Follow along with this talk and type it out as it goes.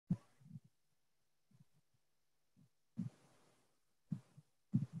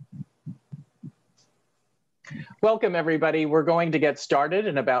Welcome, everybody. We're going to get started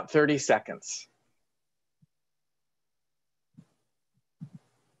in about 30 seconds.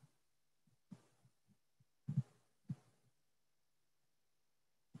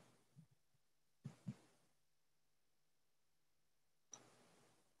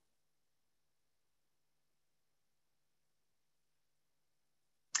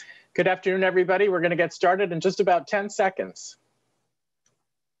 Good afternoon, everybody. We're going to get started in just about 10 seconds.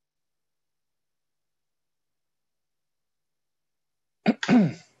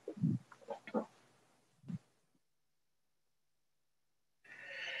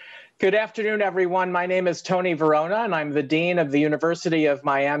 Good afternoon, everyone. My name is Tony Verona, and I'm the Dean of the University of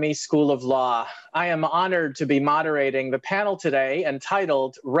Miami School of Law. I am honored to be moderating the panel today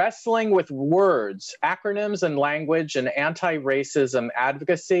entitled Wrestling with Words, Acronyms and Language in Anti-Racism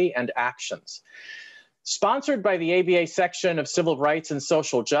Advocacy and Actions. Sponsored by the ABA section of Civil Rights and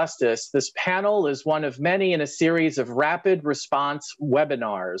Social Justice, this panel is one of many in a series of rapid response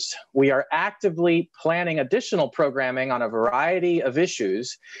webinars. We are actively planning additional programming on a variety of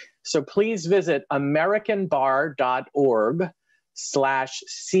issues, so please visit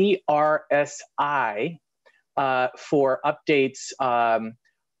americanbar.org/CRSI for updates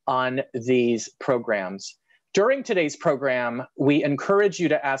on these programs. During today's program, we encourage you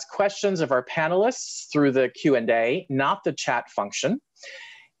to ask questions of our panelists through the Q&A, not the chat function.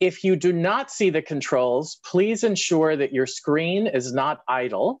 If you do not see the controls, please ensure that your screen is not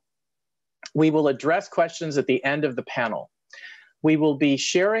idle. We will address questions at the end of the panel. We will be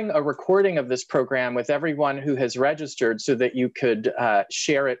sharing a recording of this program with everyone who has registered so that you could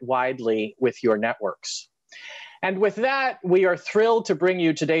share it widely with your networks. And with that, we are thrilled to bring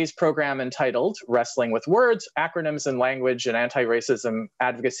you today's program entitled Wrestling with Words, Acronyms and Language in Anti-Racism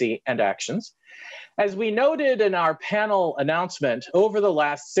Advocacy and Actions. As we noted in our panel announcement, over the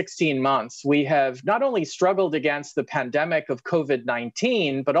last 16 months, we have not only struggled against the pandemic of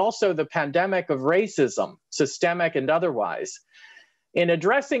COVID-19, but also the pandemic of racism, systemic and otherwise. In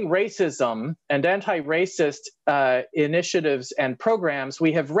addressing racism and anti-racist initiatives and programs,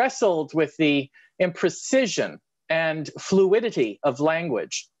 we have wrestled with the imprecision and fluidity of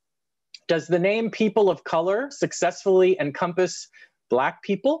language. Does the name people of color successfully encompass Black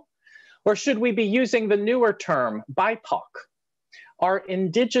people? Or should we be using the newer term BIPOC? Are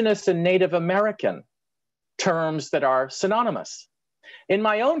Indigenous and Native American terms that are synonymous? In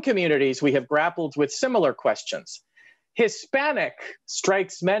my own communities, we have grappled with similar questions. Hispanic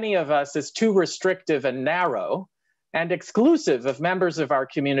strikes many of us as too restrictive and narrow, and exclusive of members of our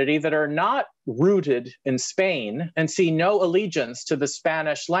community that are not rooted in Spain and see no allegiance to the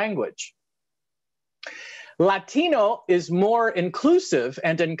Spanish language. Latino is more inclusive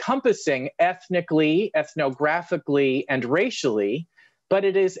and encompassing ethnically, ethnographically, and racially, but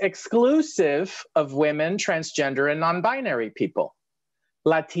it is exclusive of women, transgender, and non-binary people.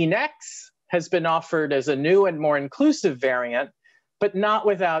 Latinx has been offered as a new and more inclusive variant, but not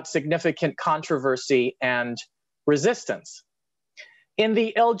without significant controversy and resistance. In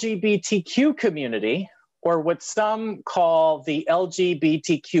the LGBTQ community, or what some call the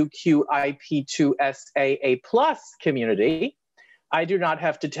LGBTQIP2SAA+ community, I do not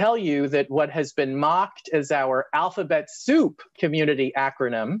have to tell you that what has been mocked as our alphabet soup community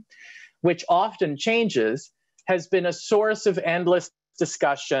acronym, which often changes, has been a source of endless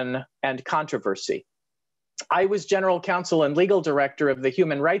discussion and controversy. I was general counsel and legal director of the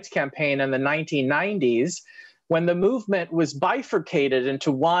Human Rights Campaign in the 1990s, when the movement was bifurcated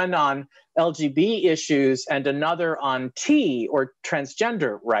into one on LGB issues and another on T, or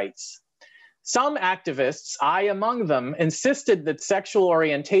transgender rights. Some activists, I among them, insisted that sexual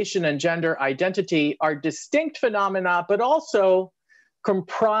orientation and gender identity are distinct phenomena, but also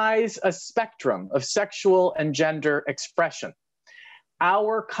comprise a spectrum of sexual and gender expression.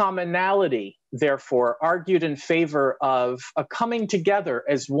 Our commonality, therefore, argued in favor of a coming together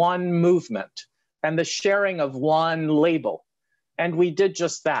as one movement and the sharing of one label. And we did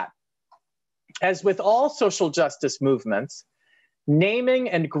just that. As with all social justice movements, naming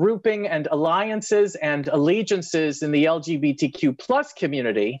and grouping and alliances and allegiances in the LGBTQ+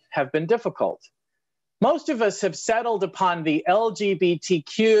 community have been difficult. Most of us have settled upon the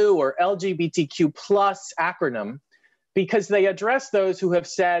LGBTQ or LGBTQ+ acronym because they address those who have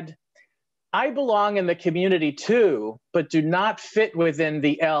said, I belong in the community too, but do not fit within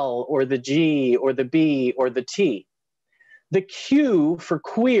the L or the G or the B or the T. The Q for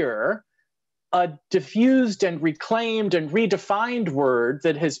queer, a diffused and reclaimed and redefined word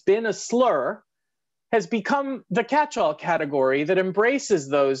that has been a slur, has become the catch-all category that embraces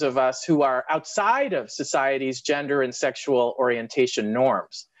those of us who are outside of society's gender and sexual orientation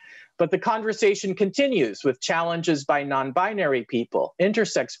norms. But the conversation continues with challenges by non-binary people,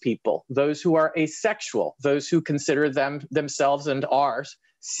 intersex people, those who are asexual, those who consider themselves and are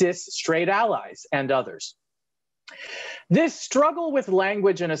cis straight allies, and others. This struggle with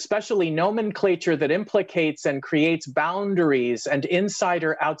language, and especially nomenclature that implicates and creates boundaries and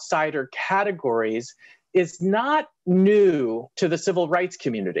insider-outsider categories, is not new to the civil rights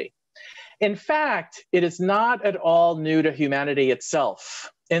community. In fact, it is not at all new to humanity itself.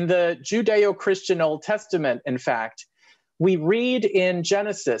 In the Judeo-Christian Old Testament, in fact, we read in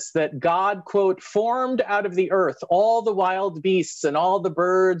Genesis that God, quote, formed out of the earth all the wild beasts and all the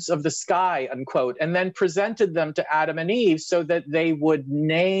birds of the sky, unquote, and then presented them to Adam and Eve so that they would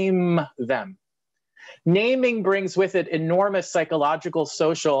name them. Naming brings with it enormous psychological,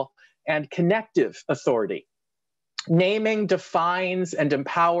 social, and connective authority. Naming defines and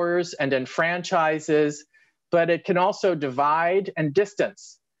empowers and enfranchises, but it can also divide and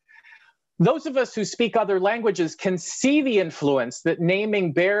distance. Those of us who speak other languages can see the influence that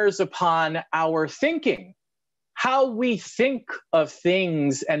naming bears upon our thinking. How we think of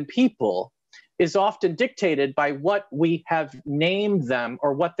things and people is often dictated by what we have named them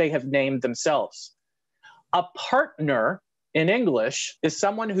or what they have named themselves. A partner in English is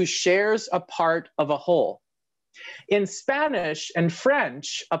someone who shares a part of a whole. In Spanish and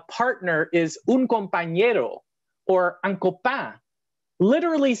French, a partner is un compañero or un copain,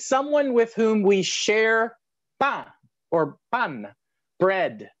 literally someone with whom we share pain or pan,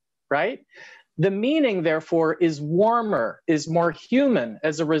 bread, right? The meaning, therefore, is warmer, is more human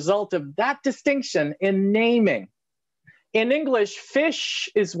as a result of that distinction in naming. In English, fish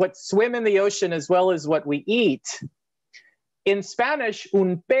is what swim in the ocean as well as what we eat. In Spanish,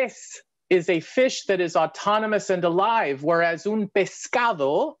 un pez is a fish that is autonomous and alive, whereas un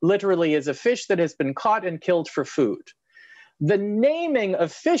pescado literally is a fish that has been caught and killed for food. The naming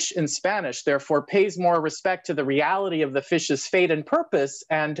of fish in Spanish, therefore, pays more respect to the reality of the fish's fate and purpose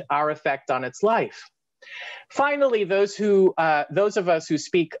and our effect on its life. Finally, those of us who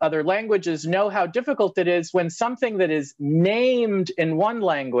speak other languages know how difficult it is when something that is named in one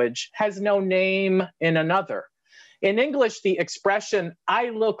language has no name in another. In English, the expression "I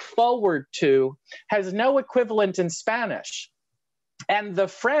look forward to" has no equivalent in Spanish. And the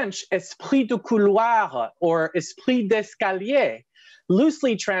French esprit de couloir or esprit d'escalier,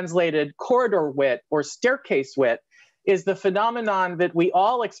 loosely translated corridor wit or staircase wit, is the phenomenon that we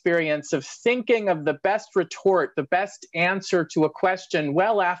all experience of thinking of the best retort, the best answer to a question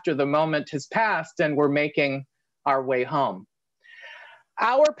well after the moment has passed and we're making our way home.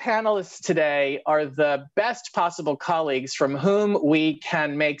 Our panelists today are the best possible colleagues from whom we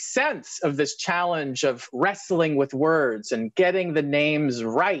can make sense of this challenge of wrestling with words and getting the names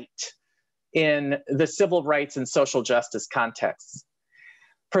right in the civil rights and social justice contexts.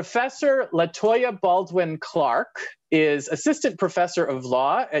 Professor LaToya Baldwin Clark is Assistant Professor of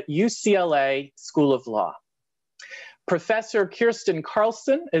Law at UCLA School of Law. Professor Kirsten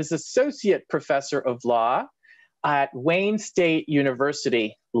Carlson is Associate Professor of Law at Wayne State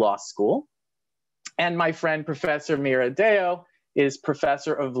University Law School. And my friend, Professor Mira Deo, is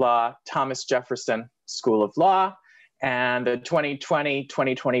Professor of Law, Thomas Jefferson School of Law, and the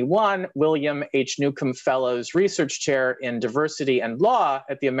 2020-2021 William H. Newcomb Fellows Research Chair in Diversity and Law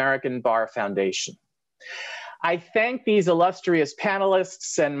at the American Bar Foundation. I thank these illustrious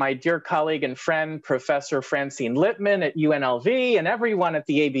panelists and my dear colleague and friend, Professor Francine Lippman at UNLV, and everyone at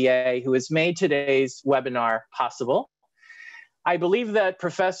the ABA who has made today's webinar possible. I believe that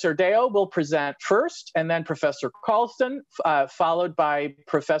Professor Deo will present first, and then Professor Carlson, followed by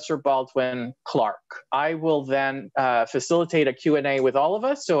Professor Baldwin Clark. I will then facilitate a Q&A with all of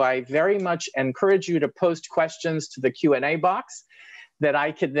us, so I very much encourage you to post questions to the Q&A box that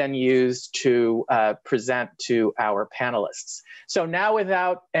I could then use to present to our panelists. So now,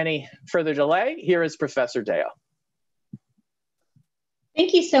 without any further delay, here is Professor Deo.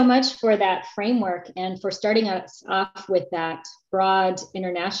 Thank you so much for that framework and for starting us off with that broad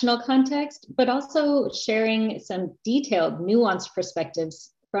international context, but also sharing some detailed, nuanced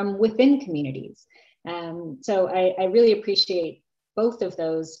perspectives from within communities. So I really appreciate both of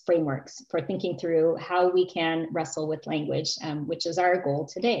those frameworks for thinking through how we can wrestle with language, which is our goal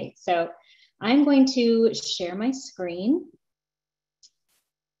today. So I'm going to share my screen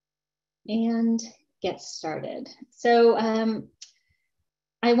and get started. So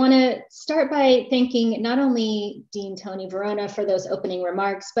I want to start by thanking not only Dean Tony Verona for those opening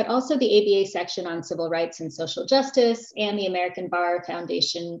remarks, but also the ABA section on civil rights and social justice and the American Bar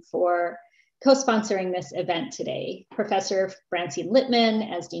Foundation for co-sponsoring this event today. Professor Francine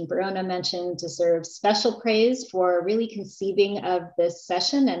Littman, as Dean Verona mentioned, deserves special praise for really conceiving of this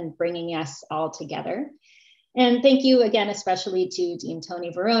session and bringing us all together. And thank you again, especially to Dean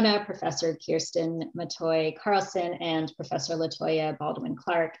Tony Verona, Professor Kirsten Matoy Carlson, and Professor LaToya Baldwin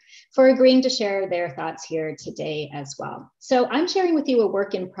Clark for agreeing to share their thoughts here today as well. So I'm sharing with you a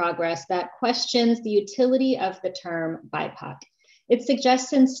work in progress that questions the utility of the term BIPOC. It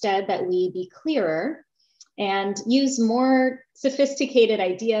suggests instead that we be clearer and use more sophisticated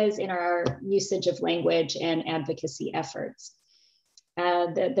ideas in our usage of language and advocacy efforts.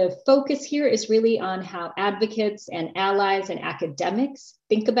 The focus here is really on how advocates and allies and academics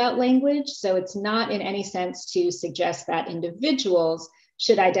think about language. So it's not in any sense to suggest that individuals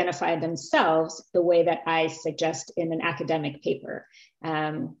should identify themselves the way that I suggest in an academic paper.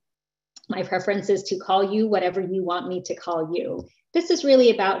 My preference is to call you whatever you want me to call you. This is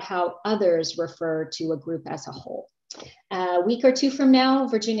really about how others refer to a group as a whole. A week or two from now,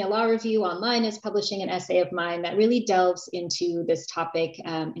 Virginia Law Review Online is publishing an essay of mine that really delves into this topic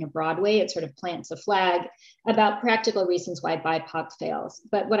in a broad way. It sort of plants a flag about practical reasons why BIPOC fails.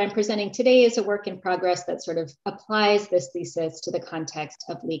 But what I'm presenting today is a work in progress that sort of applies this thesis to the context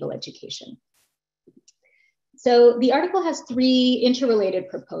of legal education. So the article has three interrelated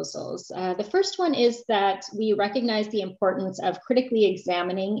proposals. The first one is that we recognize the importance of critically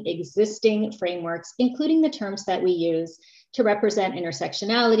examining existing frameworks, including the terms that we use to represent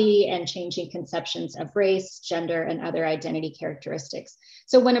intersectionality and changing conceptions of race, gender, and other identity characteristics.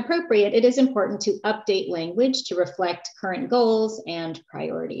 So when appropriate, it is important to update language to reflect current goals and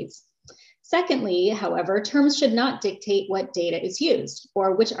priorities. Secondly, however, terms should not dictate what data is used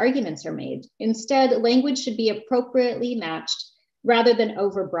or which arguments are made. Instead, language should be appropriately matched rather than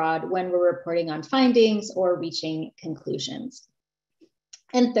overbroad when we're reporting on findings or reaching conclusions.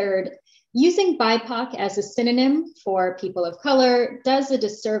 And third, using BIPOC as a synonym for people of color does a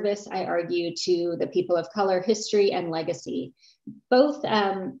disservice, I argue, to the people of color history and legacy. Both,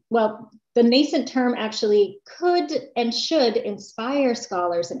 the nascent term actually could and should inspire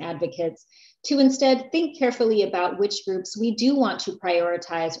scholars and advocates to instead think carefully about which groups we do want to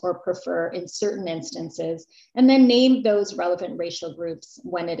prioritize or prefer in certain instances, and then name those relevant racial groups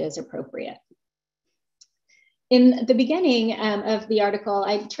when it is appropriate. In the beginning of the article,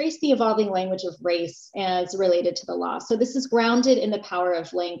 I traced the evolving language of race as related to the law. So this is grounded in the power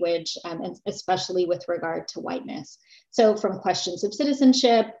of language, and especially with regard to whiteness. So from questions of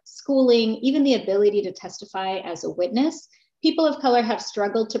citizenship, schooling, even the ability to testify as a witness, people of color have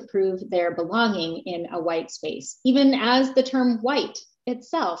struggled to prove their belonging in a white space, even as the term white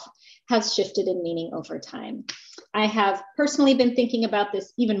itself has shifted in meaning over time. I have personally been thinking about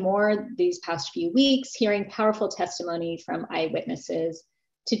this even more these past few weeks, hearing powerful testimony from eyewitnesses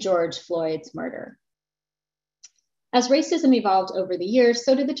to George Floyd's murder. As racism evolved over the years,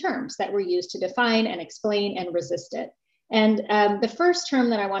 so did the terms that were used to define and explain and resist it. And the first term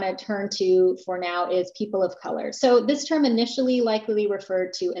that I want to turn to for now is people of color. So this term initially likely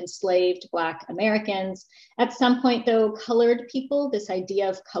referred to enslaved Black Americans. At some point though, colored people, this idea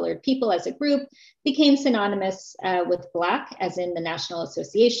of colored people as a group, became synonymous with Black, as in the National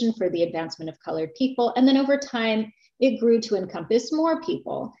Association for the Advancement of Colored People. And then over time, it grew to encompass more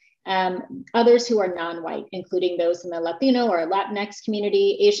people. Others who are non-white, including those in the Latino or Latinx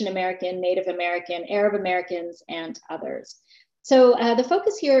community, Asian American, Native American, Arab Americans, and others. So the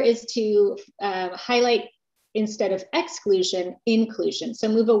focus here is to highlight, instead of exclusion, inclusion. So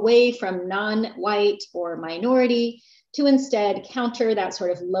move away from non-white or minority to instead counter that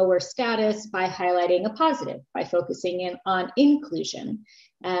sort of lower status by highlighting a positive, by focusing in on inclusion.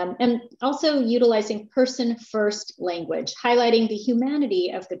 And also utilizing person-first language, highlighting the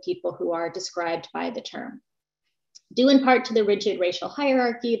humanity of the people who are described by the term. Due in part to the rigid racial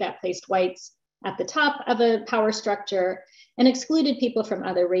hierarchy that placed whites at the top of a power structure and excluded people from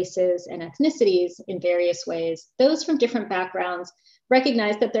other races and ethnicities in various ways, those from different backgrounds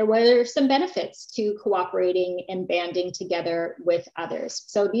recognized that there were some benefits to cooperating and banding together with others.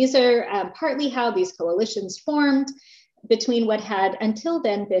 So these are partly how these coalitions formed between what had until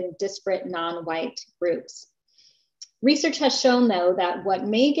then been disparate non-white groups. Research has shown, though, that what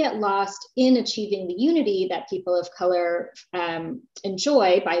may get lost in achieving the unity that people of color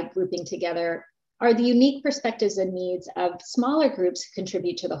enjoy by grouping together are the unique perspectives and needs of smaller groups who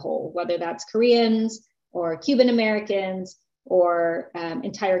contribute to the whole, whether that's Koreans or Cuban Americans or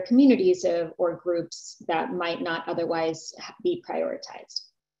entire communities or groups that might not otherwise be prioritized.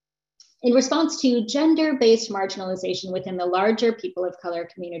 In response to gender-based marginalization within the larger people of color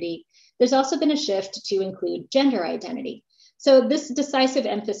community, there's also been a shift to include gender identity. So this decisive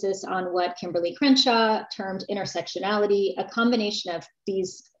emphasis on what Kimberly Crenshaw termed intersectionality, a combination of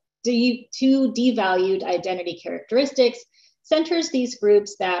these two devalued identity characteristics, centers these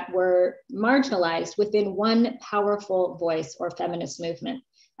groups that were marginalized within one powerful voice or feminist movement,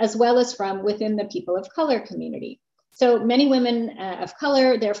 as well as from within the people of color community. So many women of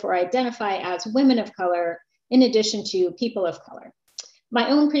color therefore identify as women of color in addition to people of color. My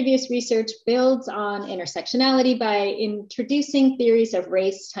own previous research builds on intersectionality by introducing theories of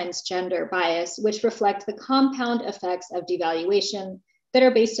race times gender bias, which reflect the compound effects of devaluation that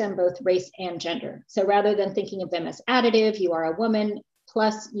are based on both race and gender. So rather than thinking of them as additive, you are a woman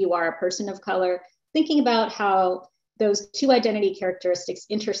plus you are a person of color, thinking about how those two identity characteristics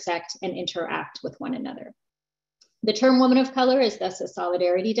intersect and interact with one another. The term woman of color is thus a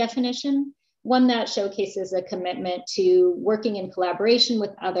solidarity definition, one that showcases a commitment to working in collaboration with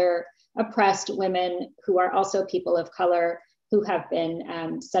other oppressed women who are also people of color who have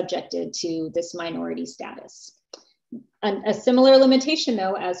been subjected to this minority status. A similar limitation,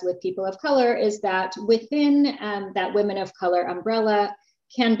 though, as with people of color, is that within that women of color umbrella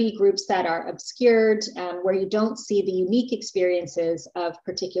can be groups that are obscured, where you don't see the unique experiences of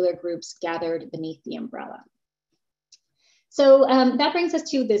particular groups gathered beneath the umbrella. So that brings us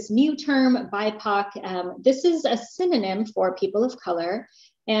to this new term, BIPOC. This is a synonym for people of color.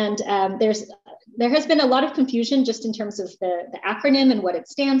 And there has been a lot of confusion just in terms of the acronym and what it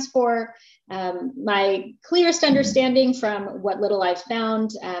stands for. My clearest understanding from what little I've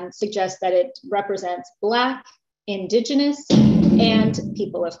found suggests that it represents Black, Indigenous, and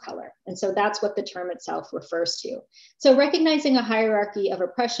people of color. And so that's what the term itself refers to. So recognizing a hierarchy of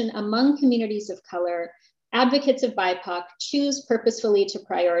oppression among communities of color, advocates of BIPOC choose purposefully to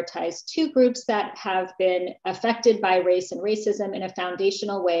prioritize two groups that have been affected by race and racism in a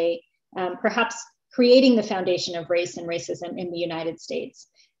foundational way, perhaps creating the foundation of race and racism in the United States.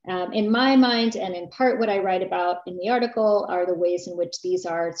 In my mind, and in part what I write about in the article, are the ways in which these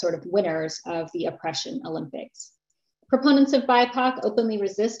are sort of winners of the oppression Olympics. Proponents of BIPOC openly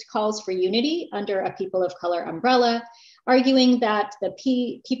resist calls for unity under a people of color umbrella, arguing that the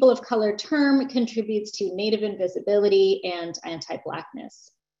people of color term contributes to Native invisibility and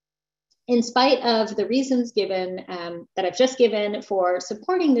anti-Blackness. In spite of the reasons given that I've just given for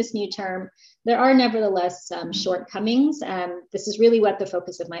supporting this new term, there are nevertheless some shortcomings. This is really what the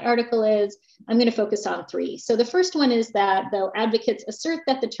focus of my article is. I'm going to focus on three. So the first one is that though advocates assert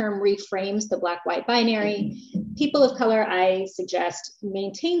that the term reframes the Black-white binary, people of color, I suggest,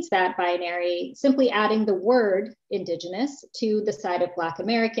 maintains that binary, simply adding the word Indigenous to the side of Black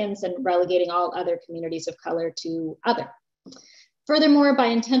Americans and relegating all other communities of color to other. Furthermore, by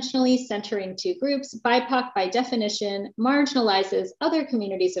intentionally centering two groups, BIPOC by definition marginalizes other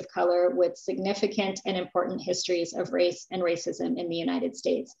communities of color with significant and important histories of race and racism in the United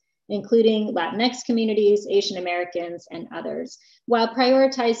States, including Latinx communities, Asian Americans, and others, while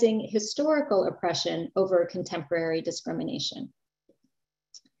prioritizing historical oppression over contemporary discrimination.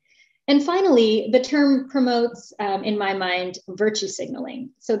 And finally, the term promotes, in my mind, virtue signaling.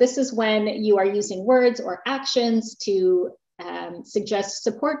 So this is when you are using words or actions to suggest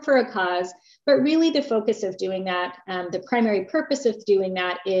support for a cause, but really the focus of doing that, the primary purpose of doing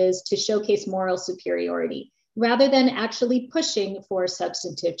that is to showcase moral superiority, rather than actually pushing for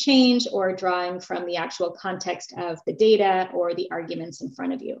substantive change or drawing from the actual context of the data or the arguments in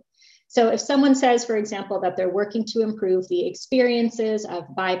front of you. So if someone says, for example, that they're working to improve the experiences of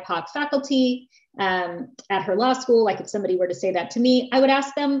BIPOC faculty at her law school, like if somebody were to say that to me, I would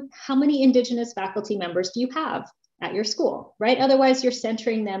ask them, how many Indigenous faculty members do you have at your school, right? Otherwise, you're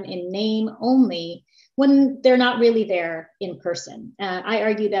centering them in name only when they're not really there in person. I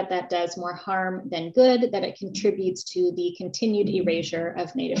argue that that does more harm than good, that it contributes to the continued erasure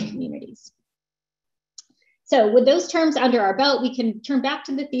of Native communities. So with those terms under our belt, we can turn back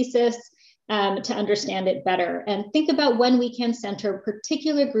to the thesis to understand it better and think about when we can center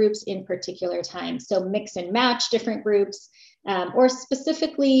particular groups in particular times. So mix and match different groups, or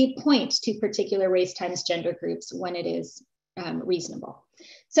specifically point to particular race times gender groups when it is reasonable.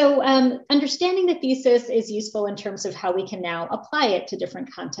 So understanding the thesis is useful in terms of how we can now apply it to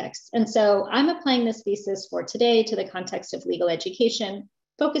different contexts. And so I'm applying this thesis for today to the context of legal education,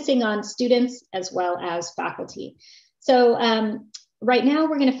 focusing on students as well as faculty. So right now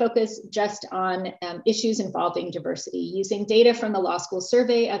we're going to focus just on issues involving diversity using data from the Law School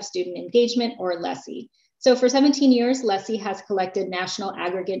Survey of Student Engagement, or LESI. So for 17 years, LESI has collected national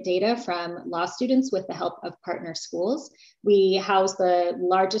aggregate data from law students with the help of partner schools. We house the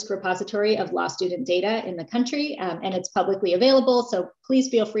largest repository of law student data in the country, and it's publicly available. So please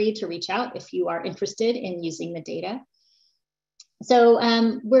feel free to reach out if you are interested in using the data. So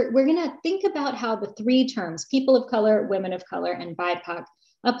we're going to think about how the three terms, people of color, women of color, and BIPOC,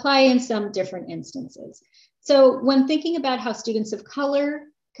 apply in some different instances. So when thinking about how students of color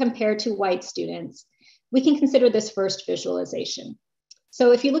compare to white students, we can consider this first visualization.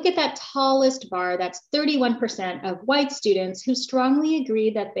 So if you look at that tallest bar, that's 31% of white students who strongly agree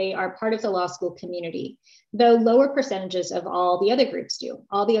that they are part of the law school community, though lower percentages of all the other groups do.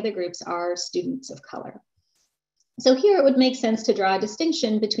 All the other groups are students of color. So here it would make sense to draw a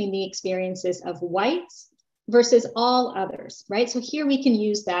distinction between the experiences of whites versus all others, right? So here we can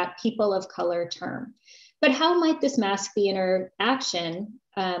use that people of color term. But how might this mask the interaction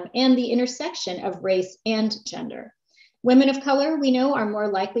and the intersection of race and gender? Women of color, we know, are more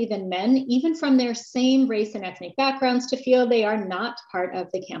likely than men, even from their same race and ethnic backgrounds, to feel they are not part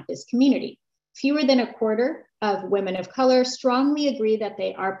of the campus community. Fewer than a quarter of women of color strongly agree that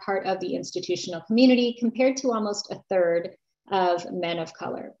they are part of the institutional community, compared to almost a third of men of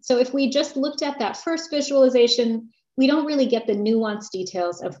color. So if we just looked at that first visualization, we don't really get the nuanced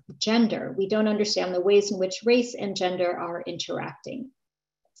details of gender. We don't understand the ways in which race and gender are interacting.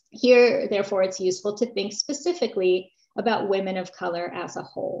 Here, therefore, it's useful to think specifically about women of color as a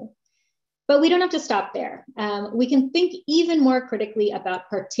whole. But we don't have to stop there. We can think even more critically about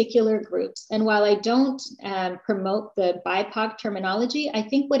particular groups. And while I don't promote the BIPOC terminology, I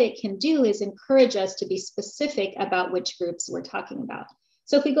think what it can do is encourage us to be specific about which groups we're talking about.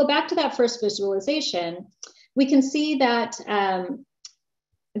 So if we go back to that first visualization, we can see that,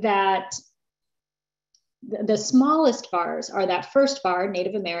 the smallest bars are that first bar,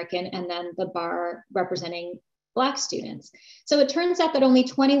 Native American, and then the bar representing Black students. So it turns out that only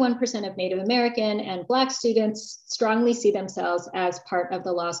 21% of Native American and Black students strongly see themselves as part of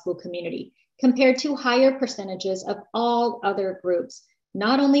the law school community, compared to higher percentages of all other groups,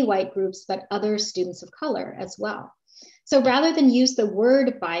 not only white groups, but other students of color as well. So rather than use the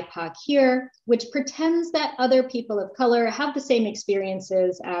word BIPOC here, which pretends that other people of color have the same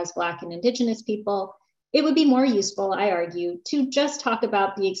experiences as Black and Indigenous people, it would be more useful, I argue, to just talk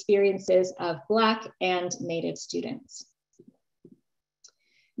about the experiences of Black and Native students.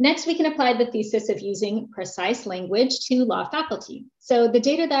 Next, we can apply the thesis of using precise language to law faculty. So the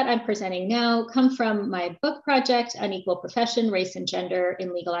data that I'm presenting now come from my book project, Unequal Profession, Race and Gender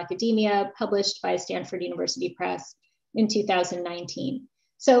in Legal Academia, published by Stanford University Press in 2019.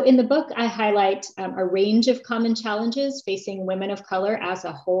 So in the book, I highlight a range of common challenges facing women of color as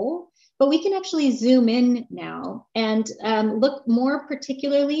a whole. But we can actually zoom in now and look more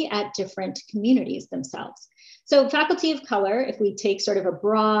particularly at different communities themselves. So faculty of color, if we take sort of a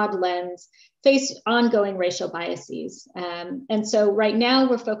broad lens, face ongoing racial biases. And so right now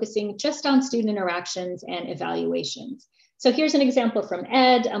we're focusing just on student interactions and evaluations. So here's an example from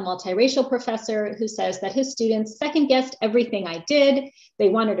Ed, a multiracial professor who says that his students second-guessed everything I did. They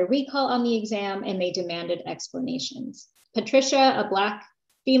wanted a recall on the exam and they demanded explanations. Patricia, a Black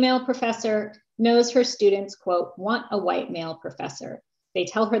female professor, knows her students, quote, want a white male professor. They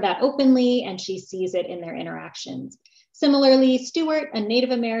tell her that openly and she sees it in their interactions. Similarly, Stewart, a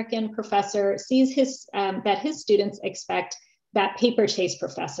Native American professor, sees that his students expect that paper chase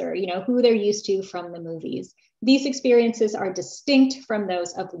professor, who they're used to from the movies. These experiences are distinct from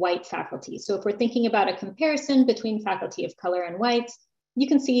those of white faculty. So if we're thinking about a comparison between faculty of color and whites, you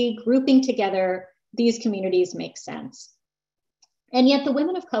can see grouping together these communities makes sense. And yet the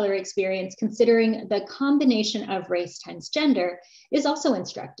women of color experience, considering the combination of race times gender, is also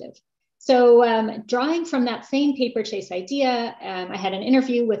instructive. So drawing from that same paper chase idea, I had an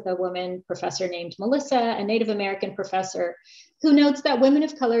interview with a woman professor named Melissa, a Native American professor, who notes that women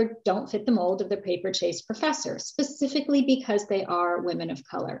of color don't fit the mold of the paper chase professor, specifically because they are women of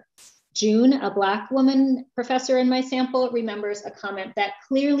color. June, a Black woman professor in my sample, remembers a comment that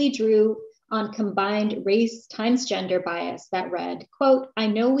clearly drew on combined race times gender bias that read, quote, I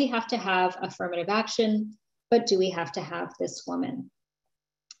know we have to have affirmative action, but do we have to have this woman?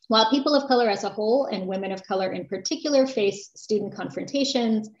 While people of color as a whole and women of color in particular face student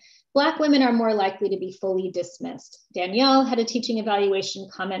confrontations, Black women are more likely to be fully dismissed. Danielle had a teaching evaluation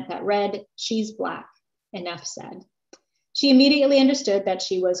comment that read, she's Black, enough said. She immediately understood that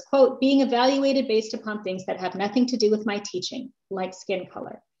she was, quote, being evaluated based upon things that have nothing to do with my teaching, like skin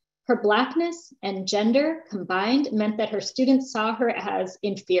color. Her Blackness and gender combined meant that her students saw her as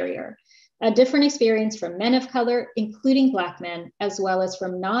inferior, a different experience from men of color, including Black men, as well as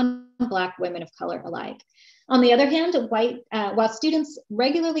from non-Black women of color alike. On the other hand, while students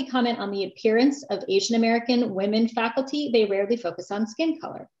regularly comment on the appearance of Asian American women faculty, they rarely focus on skin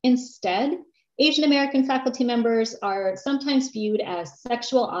color. Instead, Asian American faculty members are sometimes viewed as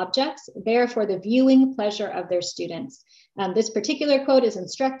sexual objects, there for the viewing pleasure of their students. This particular quote is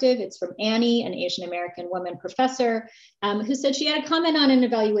instructive. It's from Annie, an Asian American woman professor, who said she had a comment on an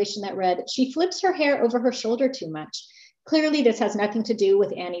evaluation that read, "She flips her hair over her shoulder too much. Clearly, this has nothing to do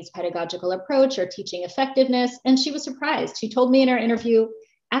with Annie's pedagogical approach or teaching effectiveness." And she was surprised. She told me in our interview,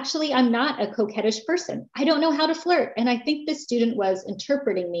 "Actually, I'm not a coquettish person. I don't know how to flirt. And I think this student was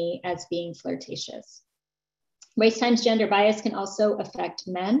interpreting me as being flirtatious." Race times gender bias can also affect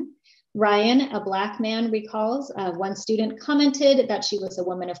men. Ryan, a Black man, recalls one student commented that she was a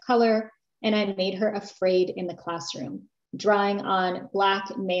woman of color and I made her afraid in the classroom, drawing on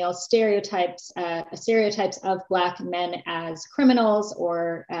Black male stereotypes of Black men as criminals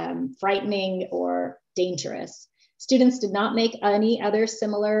or frightening or dangerous. Students did not make any other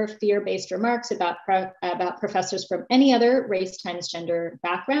similar fear-based remarks about professors from any other race times gender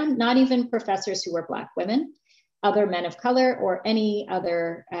background, not even professors who were Black women, other men of color, or any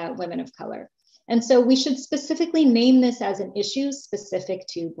other women of color. And so we should specifically name this as an issue specific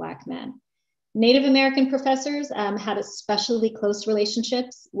to Black men. Native American professors had especially close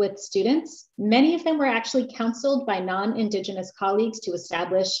relationships with students. Many of them were actually counseled by non-Indigenous colleagues to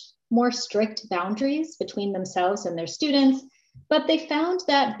establish more strict boundaries between themselves and their students, but they found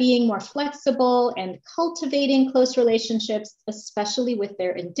that being more flexible and cultivating close relationships, especially with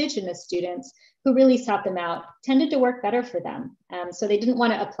their Indigenous students who really sought them out, tended to work better for them. So they didn't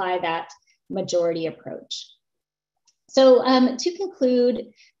want to apply that majority approach. So to conclude,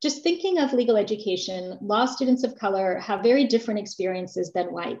 just thinking of legal education, law students of color have very different experiences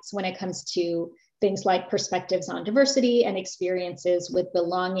than whites when it comes to things like perspectives on diversity and experiences with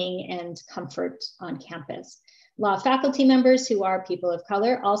belonging and comfort on campus. Law faculty members who are people of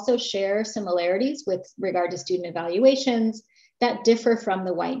color also share similarities with regard to student evaluations that differ from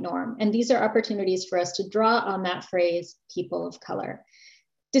the white norm. And these are opportunities for us to draw on that phrase, people of color.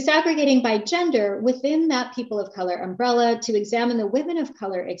 Disaggregating by gender within that people of color umbrella to examine the women of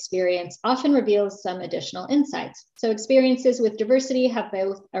color experience often reveals some additional insights. So experiences with diversity have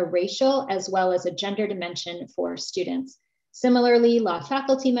both a racial as well as a gender dimension for students. Similarly, law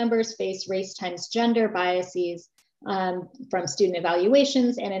faculty members face race times gender biases from student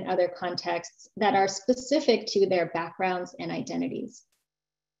evaluations and in other contexts that are specific to their backgrounds and identities.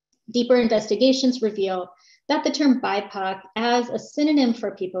 Deeper investigations reveal that the term BIPOC as a synonym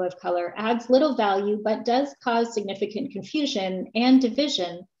for people of color adds little value, but does cause significant confusion and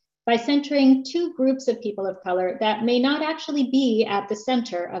division by centering two groups of people of color that may not actually be at the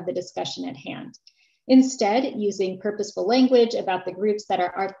center of the discussion at hand. Instead, using purposeful language about the groups that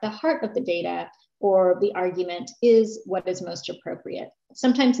are at the heart of the data or the argument is what is most appropriate.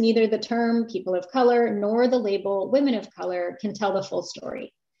 Sometimes neither the term people of color nor the label women of color can tell the full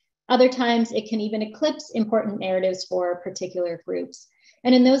story. Other times it can even eclipse important narratives for particular groups.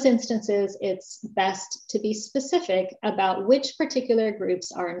 And in those instances, it's best to be specific about which particular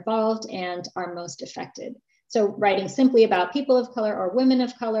groups are involved and are most affected. So writing simply about people of color or women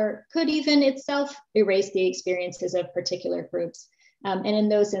of color could even itself erase the experiences of particular groups. And in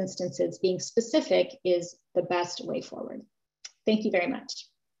those instances, being specific is the best way forward. Thank you very much.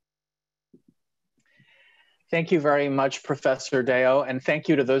 Thank you very much, Professor Deo, and thank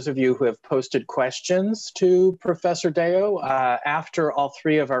you to those of you who have posted questions to Professor Deo. After all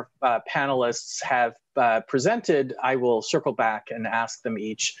three of our panelists have presented, I will circle back and ask them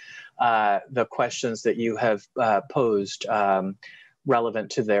each the questions that you have posed relevant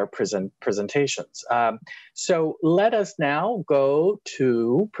to their presentations. So let us now go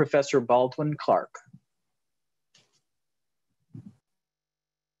to Professor Baldwin Clark.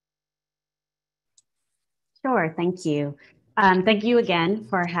 Sure, thank you. Thank you again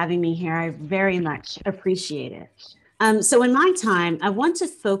for having me here. I very much appreciate it. So in my time, I want to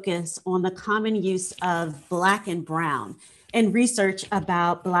focus on the common use of Black and Brown in research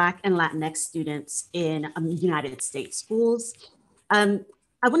about Black and Latinx students in United States schools. I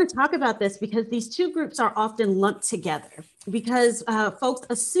want to talk about this because these two groups are often lumped together because folks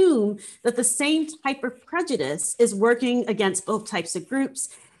assume that the same type of prejudice is working against both types of groups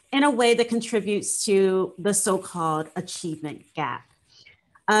in a way that contributes to the so-called achievement gap.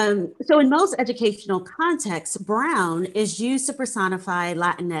 So in most educational contexts, Brown is used to personify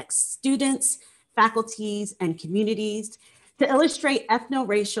Latinx students, faculties, and communities, to illustrate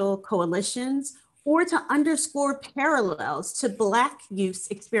ethno-racial coalitions, or to underscore parallels to Black youth's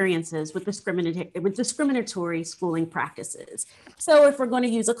experiences with discriminatory schooling practices. So if we're going to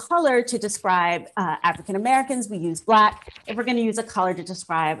use a color to describe African Americans, we use Black. If we're going to use a color to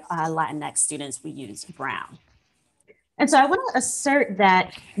describe Latinx students, we use Brown. And so I want to assert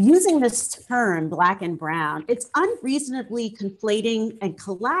that using this term, Black and Brown, it's unreasonably conflating and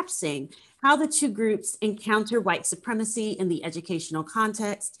collapsing how the two groups encounter white supremacy in the educational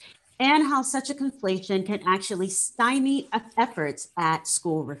context and how such a conflation can actually stymie efforts at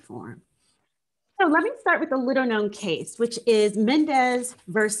school reform. So let me start with a little known case, which is Mendez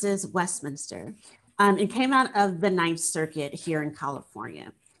versus Westminster. It came out of the Ninth Circuit here in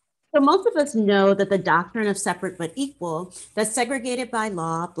California. So most of us know that the doctrine of separate but equal, that's segregated by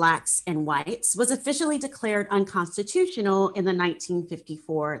law, Blacks and whites, was officially declared unconstitutional in the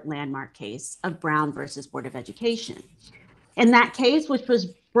 1954 landmark case of Brown versus Board of Education. In that case, which was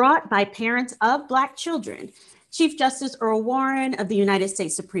brought by parents of Black children, Chief Justice Earl Warren of the United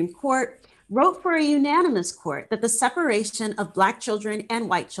States Supreme Court wrote for a unanimous court that the separation of Black children and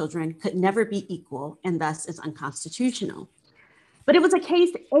white children could never be equal and thus is unconstitutional. But it was a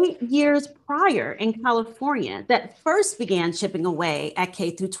case 8 years prior in California that first began chipping away at K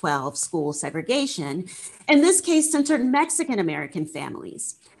through 12 school segregation. And this case centered Mexican American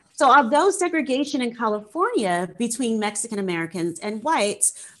families. So although segregation in California between Mexican Americans and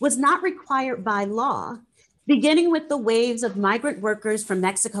whites was not required by law, beginning with the waves of migrant workers from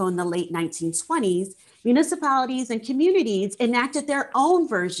Mexico in the late 1920s, municipalities and communities enacted their own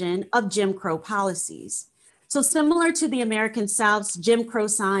version of Jim Crow policies. So similar to the American South's Jim Crow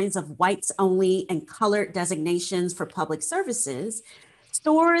signs of whites only and colored designations for public services,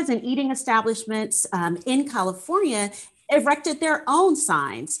 stores and eating establishments in California erected their own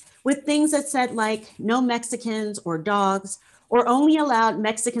signs with things that said like no Mexicans or dogs, or only allowed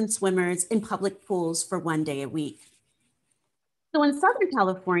Mexican swimmers in public pools for 1 day a week. So in Southern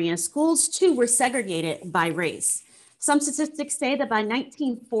California, schools too were segregated by race. Some statistics say that by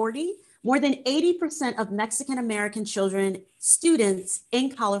 1940, more than 80% of Mexican American children, students in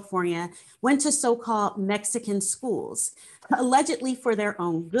California went to so-called Mexican schools, allegedly for their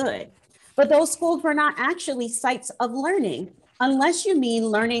own good. But those schools were not actually sites of learning, unless you mean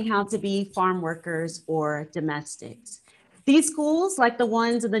learning how to be farm workers or domestics. These schools, like the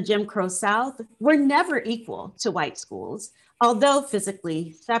ones in the Jim Crow South, were never equal to white schools, although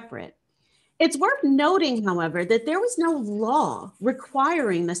physically separate. It's worth noting, however, that there was no law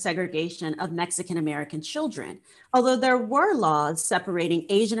requiring the segregation of Mexican American children, although there were laws separating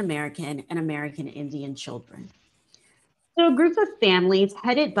Asian American and American Indian children. So a group of families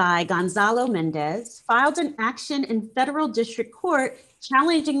headed by Gonzalo Mendez filed an action in federal district court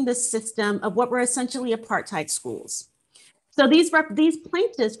challenging the system of what were essentially apartheid schools. So these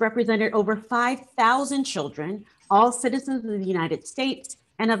plaintiffs represented over 5,000 children, all citizens of the United States,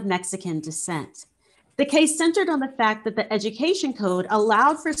 and of Mexican descent. The case centered on the fact that the education code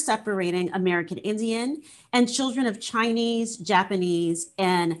allowed for separating American Indian and children of Chinese, Japanese,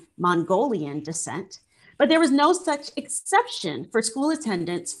 and Mongolian descent, but there was no such exception for school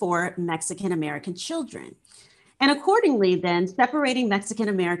attendance for Mexican American children. And accordingly, then, separating Mexican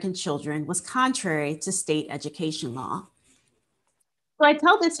American children was contrary to state education law. So I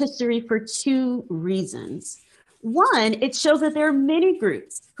tell this history for two reasons. One, it shows that there are many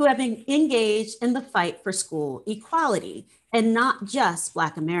groups who have been engaged in the fight for school equality and not just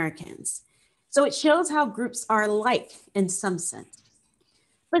Black Americans. So it shows how groups are alike in some sense.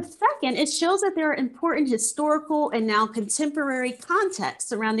 But second, it shows that there are important historical and now contemporary contexts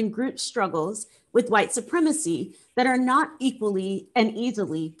surrounding group struggles with white supremacy that are not equally and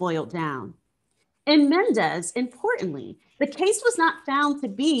easily boiled down. In Mendez, importantly, the case was not found to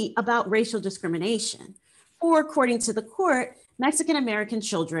be about racial discrimination. Or according to the court, Mexican American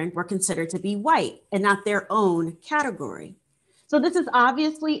children were considered to be white and not their own category. So this is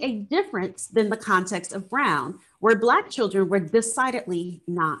obviously a difference than the context of Brown, where Black children were decidedly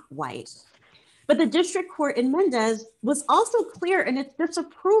not white. But the district court in Mendez was also clear in its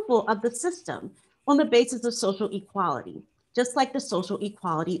disapproval of the system on the basis of social equality, just like the social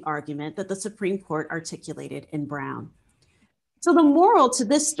equality argument that the Supreme Court articulated in Brown. So the moral to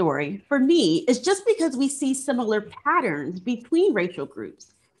this story, for me, is just because we see similar patterns between racial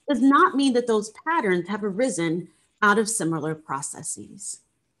groups does not mean that those patterns have arisen out of similar processes.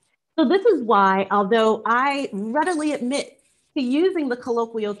 So this is why, although I readily admit to using the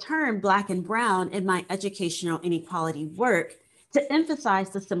colloquial term Black and Brown in my educational inequality work to emphasize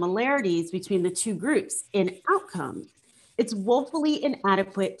the similarities between the two groups in outcomes, it's woefully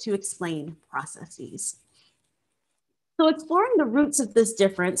inadequate to explain processes. So exploring the roots of this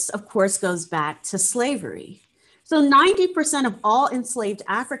difference, of course, goes back to slavery. So 90% of all enslaved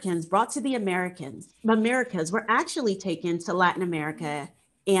Africans brought to the Americas were actually taken to Latin America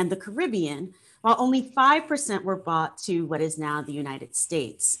and the Caribbean, while only 5% were brought to what is now the United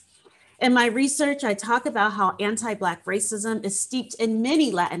States. In my research, I talk about how anti-Black racism is steeped in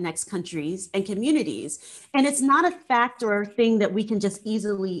many Latinx countries and communities, and it's not a fact or a thing that we can just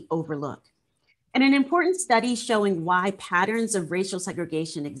easily overlook. In an important study showing why patterns of racial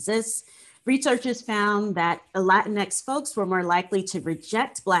segregation exist, researchers found that Latinx folks were more likely to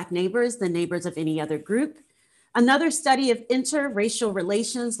reject Black neighbors than neighbors of any other group. Another study of interracial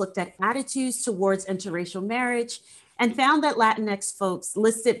relations looked at attitudes towards interracial marriage and found that Latinx folks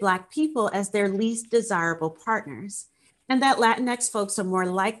listed Black people as their least desirable partners, and that Latinx folks are more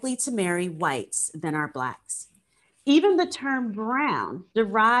likely to marry whites than are Blacks. Even the term brown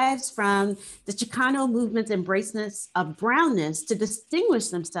derives from the Chicano movement's embrace of brownness to distinguish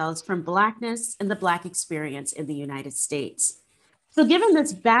themselves from Blackness and the Black experience in the United States. So given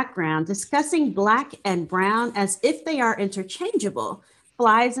this background, discussing Black and brown as if they are interchangeable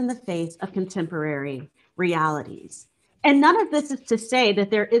flies in the face of contemporary realities. And none of this is to say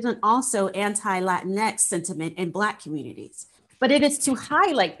that there isn't also anti-Latinx sentiment in Black communities, but it is to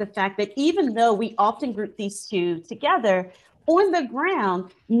highlight the fact that even though we often group these two together, on the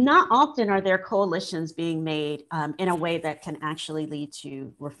ground, not often are there coalitions being made in a way that can actually lead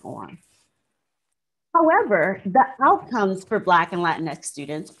to reform. However, the outcomes for Black and Latinx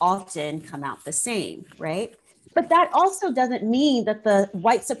students often come out the same, right? But that also doesn't mean that the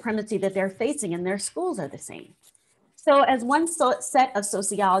white supremacy that they're facing in their schools are the same. So as one set of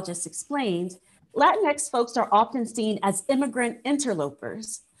sociologists explained, Latinx folks are often seen as immigrant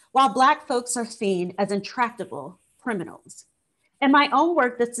interlopers, while Black folks are seen as intractable criminals. In my own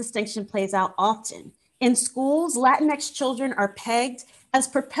work, this distinction plays out often. In schools, Latinx children are pegged as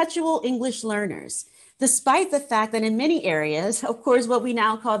perpetual English learners, despite the fact that in many areas, of course, what we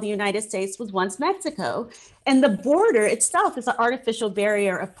now call the United States was once Mexico, and the border itself is an artificial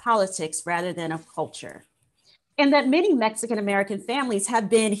barrier of politics rather than of culture. And that many Mexican-American families have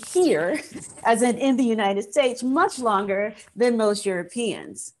been here, as in the United States, much longer than most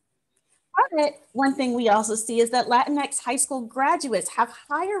Europeans. But one thing we also see is that Latinx high school graduates have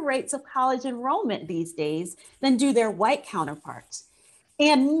higher rates of college enrollment these days than do their white counterparts,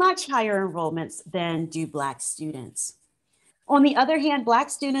 and much higher enrollments than do Black students. On the other hand, Black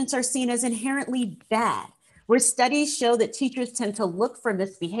students are seen as inherently bad, where studies show that teachers tend to look for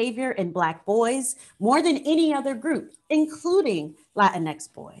misbehavior in Black boys more than any other group, including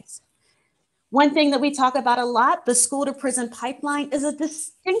Latinx boys. One thing that we talk about a lot, the school to prison pipeline, is a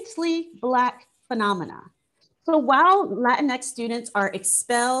distinctly Black phenomenon. So while Latinx students are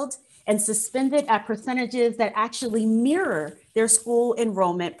expelled and suspended at percentages that actually mirror their school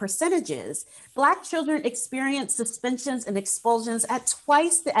enrollment percentages, Black children experience suspensions and expulsions at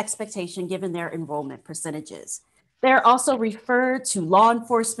twice the expectation given their enrollment percentages. They're also referred to law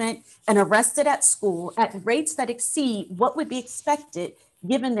enforcement and arrested at school at rates that exceed what would be expected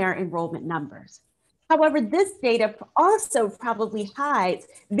given their enrollment numbers. However, this data also probably hides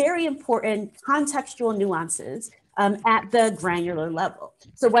very important contextual nuances at the granular level.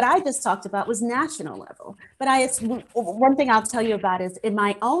 So what I just talked about was national level, but one thing I'll tell you about is in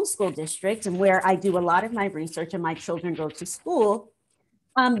my own school district and where I do a lot of my research and my children go to school,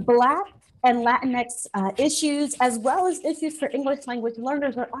 Black and Latinx issues, as well as issues for English language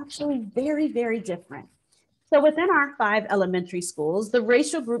learners, are actually very, very different. So within our 5 elementary schools, the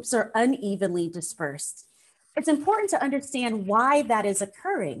racial groups are unevenly dispersed. It's important to understand why that is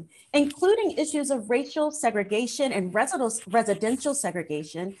occurring, including issues of racial segregation and residential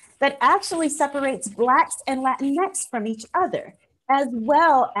segregation that actually separates Blacks and Latinx from each other, as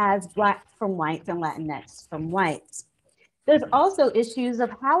well as Blacks from whites and Latinx from whites. There's also issues of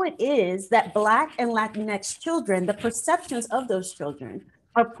how it is that Black and Latinx children, the perceptions of those children,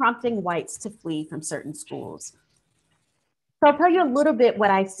 are prompting whites to flee from certain schools. So I'll tell you a little bit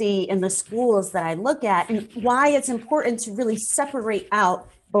what I see in the schools that I look at and why it's important to really separate out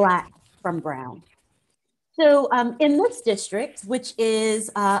Black from brown. So in this district, which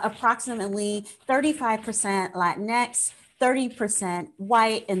is approximately 35% Latinx, 30%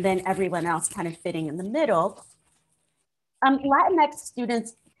 white, and then everyone else kind of fitting in the middle, Latinx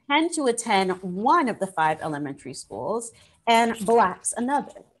students tend to attend one of the 5 elementary schools and Blacks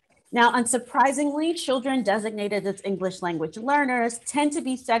another. Now, unsurprisingly, children designated as English language learners tend to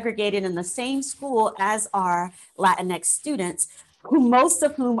be segregated in the same school as are Latinx students, most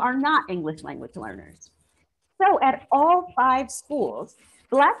of whom are not English language learners. So at all 5 schools,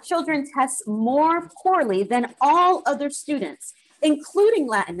 Black children test more poorly than all other students, including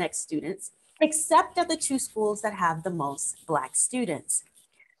Latinx students, except at the 2 schools that have the most Black students.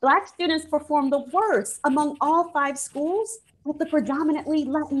 Black students perform the worst among all 5 schools at the predominantly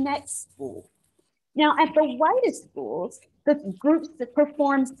Latinx school. Now, at the whitest schools, The groups that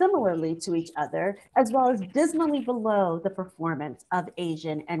perform similarly to each other, as well as dismally below the performance of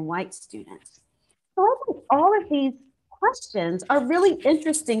Asian and white students. So I think all of these questions are really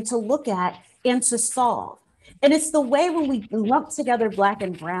interesting to look at and to solve. And it's the way when we lump together Black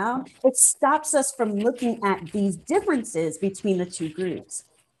and Brown, it stops us from looking at these differences between the two groups.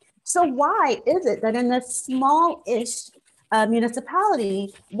 So why is it that in this small-ish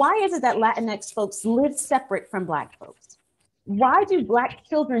municipality, why is it that Latinx folks live separate from Black folks? Why do Black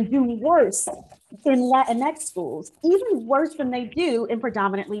children do worse in Latinx schools, even worse than they do in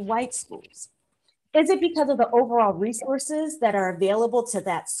predominantly white schools? Is it because of the overall resources that are available to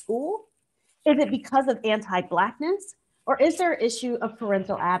that school? Is it because of anti-Blackness? Or is there an issue of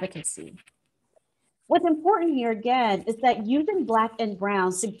parental advocacy? What's important here again is that using Black and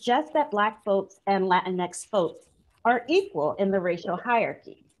Brown suggests that Black folks and Latinx folks are equal in the racial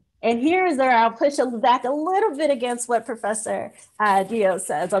hierarchy. And here's where I'll push back a little bit against what Professor Dio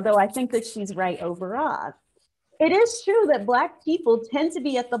says, although I think that she's right overall. It is true that Black people tend to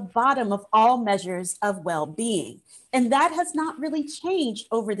be at the bottom of all measures of well-being, and that has not really changed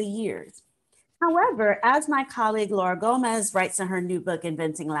over the years. However, as my colleague Laura Gomez writes in her new book,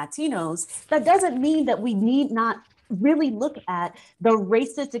 Inventing Latinos, that doesn't mean that we need not really look at the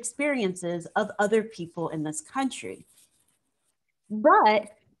racist experiences of other people in this country.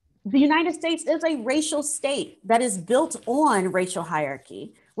 But the United States is a racial state that is built on racial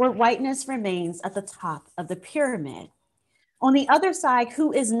hierarchy, where whiteness remains at the top of the pyramid. On the other side,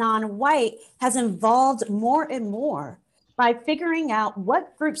 who is non-white has evolved more and more by figuring out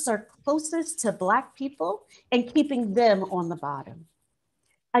what groups are closest to Black people and keeping them on the bottom.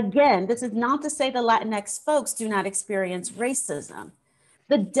 Again, this is not to say the Latinx folks do not experience racism.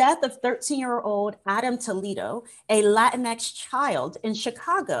 The death of 13-year-old Adam Toledo, a Latinx child in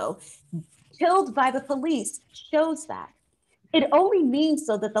Chicago, killed by the police, shows that. It only means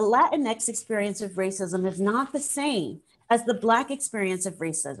so that the Latinx experience of racism is not the same as the Black experience of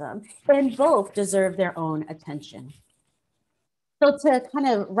racism, and both deserve their own attention. So to kind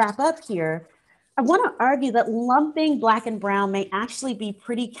of wrap up here, I want to argue that lumping Black and Brown may actually be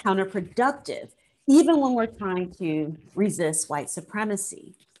pretty counterproductive, even when we're trying to resist white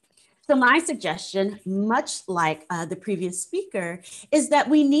supremacy. So my suggestion, much like the previous speaker, is that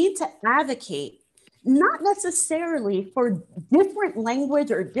we need to advocate not necessarily for different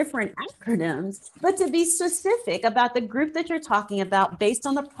language or different acronyms, but to be specific about the group that you're talking about based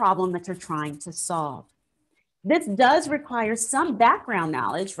on the problem that you're trying to solve. This does require some background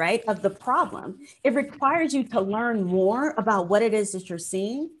knowledge, right, of the problem. It requires you to learn more about what it is that you're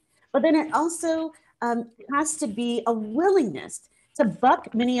seeing, but then it also has to be a willingness to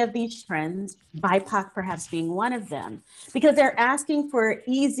buck many of these trends, BIPOC perhaps being one of them, because they're asking for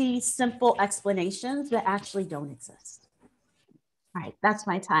easy, simple explanations that actually don't exist. All right, that's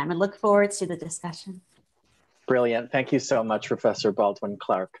my time. I look forward to the discussion. Brilliant. Thank you so much, Professor Baldwin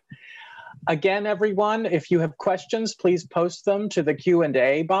Clark. Again, everyone, if you have questions, please post them to the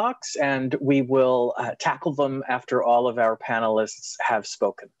Q&A box and we will tackle them after all of our panelists have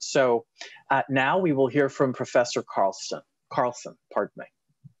spoken. So now we will hear from Professor Carlson, pardon me.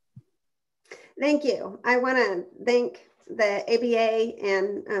 Thank you. I want to thank the ABA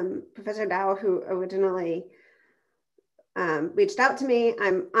and Professor Dow, who originally reached out to me.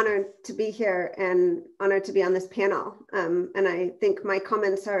 I'm honored to be here and honored to be on this panel. And I think my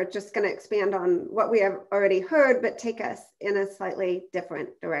comments are just going to expand on what we have already heard, but take us in a slightly different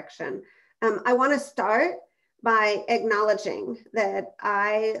direction. I want to start by acknowledging that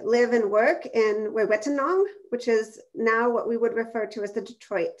I live and work in Wewet'inong, which is now what we would refer to as the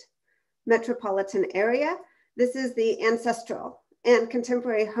Detroit metropolitan area. This is the ancestral and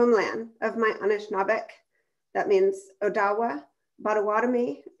contemporary homeland of my Anishinaabe. That means Odawa,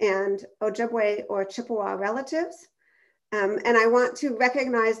 Potawatomi, and Ojibwe or Chippewa relatives. And I want to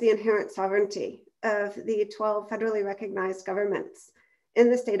recognize the inherent sovereignty of the 12 federally recognized governments in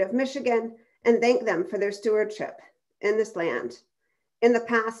the state of Michigan and thank them for their stewardship in this land in the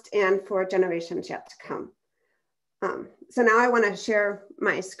past and for generations yet to come. So now I want to share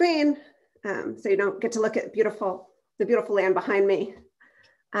my screen so you don't get to look at the beautiful land behind me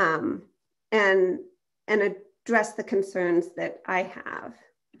and address the concerns that I have.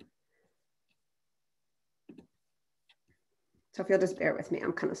 So if you'll just bear with me,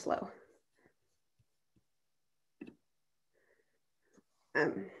 I'm kind of slow.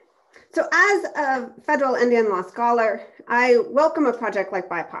 So as a federal Indian law scholar, I welcome a project like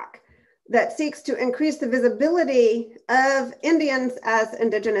BIPOC that seeks to increase the visibility of Indians as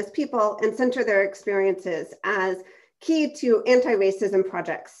Indigenous people and center their experiences as key to anti-racism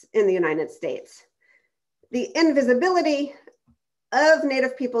projects in the United States. the invisibility of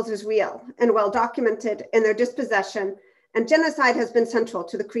Native peoples is real and well documented, and their dispossession and genocide has been central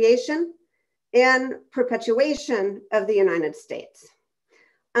to the creation and perpetuation of the United States.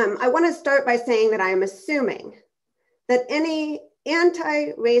 I want to start by saying that I am assuming that any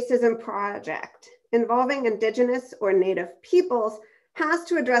anti-racism project involving Indigenous or Native peoples has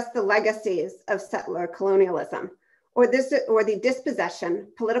to address the legacies of settler colonialism or the dispossession,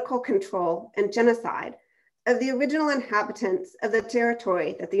 political control, and genocide of the original inhabitants of the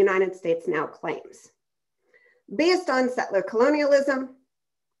territory that the United States now claims. Based on settler colonialism,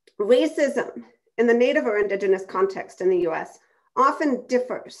 racism in the Native or Indigenous context in the US often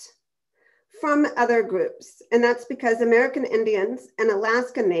differs from other groups, and that's because American Indians and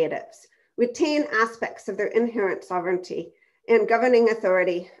Alaska Natives retain aspects of their inherent sovereignty and governing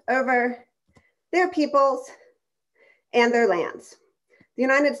authority over their peoples and their lands. The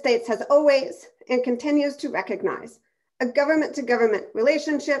United States has always and continues to recognize a government-to-government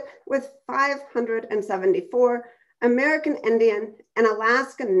relationship with 574 American Indian and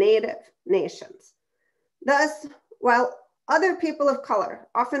Alaska Native nations. Thus, while other people of color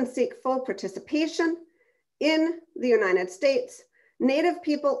often seek full participation in the United States, Native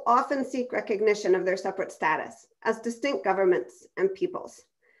people often seek recognition of their separate status as distinct governments and peoples.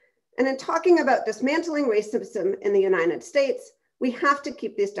 And in talking about dismantling racism in the United States, we have to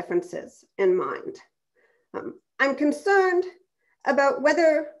keep these differences in mind. I'm concerned about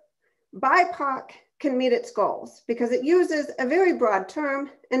whether BIPOC can meet its goals because it uses a very broad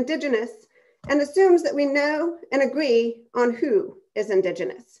term, Indigenous, and assumes that we know and agree on who is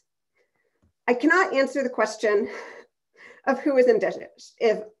Indigenous. I cannot answer the question of who is Indigenous,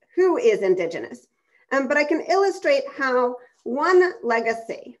 but I can illustrate how one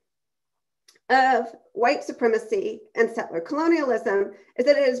legacy of white supremacy and settler colonialism is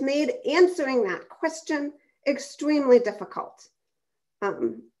that it has made answering that question extremely difficult.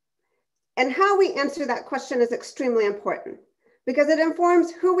 And how we answer that question is extremely important because it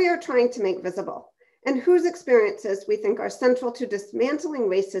informs who we are trying to make visible and whose experiences we think are central to dismantling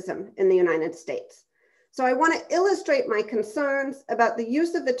racism in the United States. So I want to illustrate my concerns about the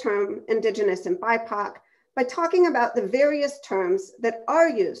use of the term Indigenous and BIPOC by talking about the various terms that are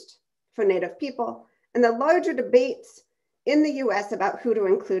used for Native people and the larger debates in the US about who to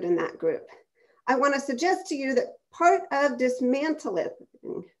include in that group. I want to suggest to you that part of dismantling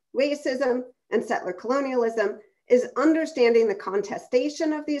racism and settler colonialism is understanding the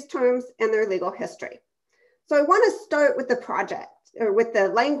contestation of these terms and their legal history. So I want to start with the project or with the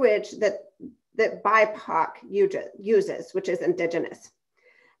language that BIPOC uses, which is Indigenous.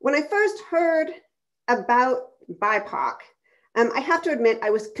 When I first heard about BIPOC, I have to admit I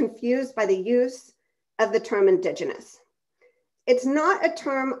was confused by the use of the term Indigenous. It's not a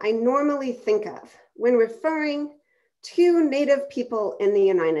term I normally think of when referring to Native people in the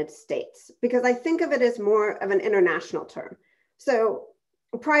United States, because I think of it as more of an international term. So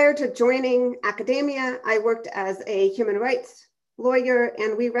prior to joining academia, I worked as a human rights lawyer,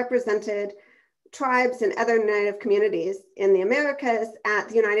 and we represented tribes and other Native communities in the Americas at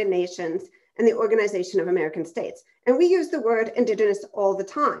the United Nations and the Organization of American States. And we use the word Indigenous all the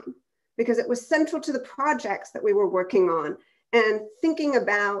time because it was central to the projects that we were working on and thinking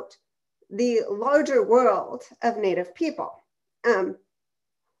about the larger world of Native people.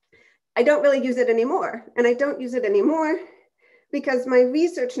 I don't really use it anymore. And I don't use it anymore because my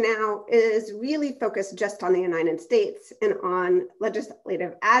research now is really focused just on the United States and on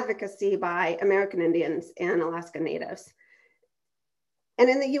legislative advocacy by American Indians and Alaska Natives. And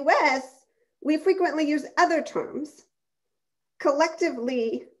in the US, we frequently use other terms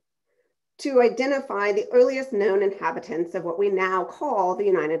collectively to identify the earliest known inhabitants of what we now call the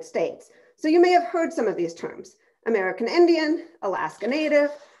United States. So you may have heard some of these terms: American Indian, Alaska Native,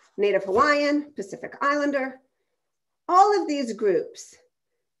 Native Hawaiian, Pacific Islander. All of these groups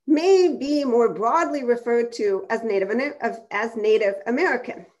may be more broadly referred to as Native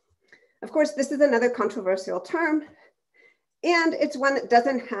American. Of course, this is another controversial term, and it's one that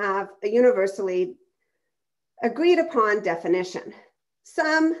doesn't have a universally agreed upon definition.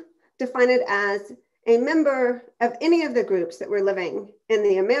 Some define it as a member of any of the groups that were living in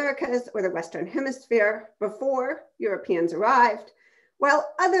the Americas or the Western Hemisphere before Europeans arrived,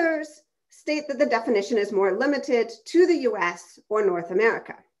 while others state that the definition is more limited to the US or North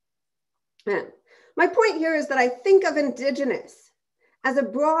America. And my point here is that I think of Indigenous as a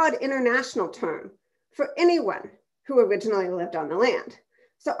broad international term for anyone who originally lived on the land.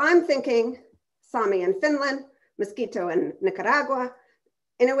 So I'm thinking Sami in Finland, Mosquito in Nicaragua,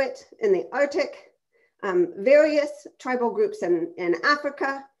 Inuit in the Arctic, various tribal groups in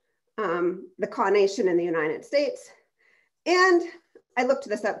Africa, the Kaw Nation in the United States. And I looked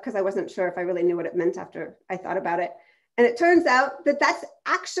this up because I wasn't sure if I really knew what it meant after I thought about it. And it turns out that that's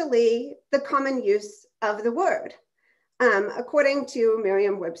actually the common use of the word. According to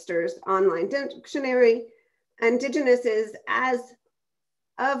Merriam-Webster's online dictionary, Indigenous is as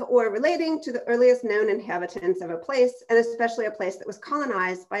of or relating to the earliest known inhabitants of a place, and especially a place that was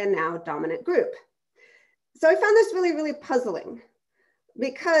colonized by a now dominant group. So I found this really, really puzzling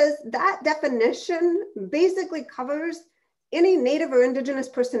because that definition basically covers any Native or Indigenous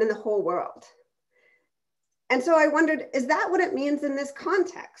person in the whole world. And so I wondered, is that what it means in this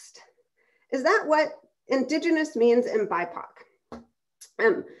context? Is that what Indigenous means in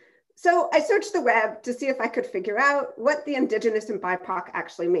BIPOC? So I searched the web to see if I could figure out what the Indigenous in BIPOC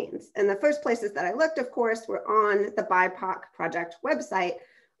actually means. And the first places that I looked, of course, were on the BIPOC project website,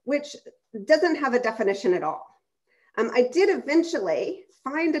 which doesn't have a definition at all. I did eventually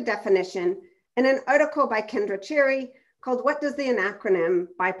find a definition in an article by Kendra Cherry called "What Does the Acronym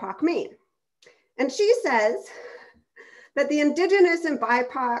BIPOC Mean?" And she says that the Indigenous in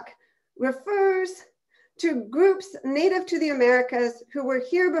BIPOC refers to groups native to the Americas who were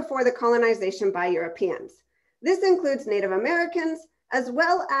here before the colonization by Europeans. This includes Native Americans, as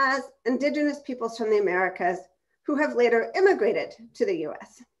well as Indigenous peoples from the Americas who have later immigrated to the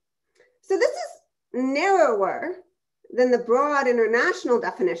US. So this is narrower than the broad international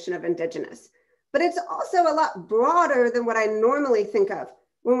definition of Indigenous, but it's also a lot broader than what I normally think of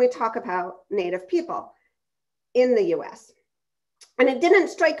when we talk about Native people in the US. And it didn't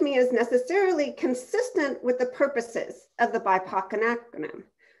strike me as necessarily consistent with the purposes of the BIPOC acronym,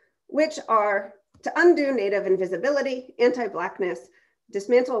 which are to undo Native invisibility, anti-Blackness,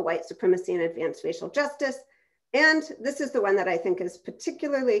 dismantle white supremacy and advance racial justice. And this is the one that I think is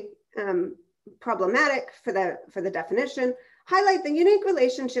particularly problematic for the definition, highlight the unique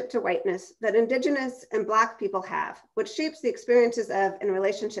relationship to whiteness that Indigenous and Black people have, which shapes the experiences of and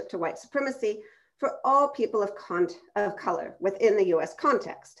relationship to white supremacy for all people of color within the US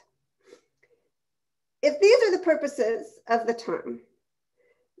context. If these are the purposes of the term,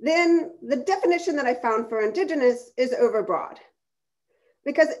 then the definition that I found for Indigenous is overbroad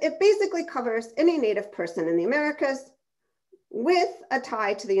because it basically covers any Native person in the Americas with a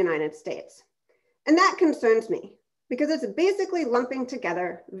tie to the United States. And that concerns me because it's basically lumping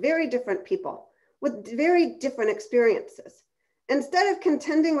together very different people with very different experiences, instead of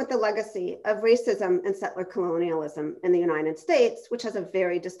contending with the legacy of racism and settler colonialism in the United States, which has a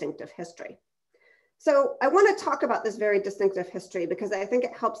very distinctive history. So I want to talk about this very distinctive history because I think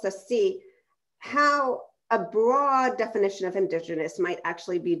it helps us see how a broad definition of Indigenous might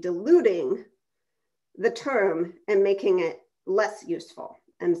actually be diluting the term and making it less useful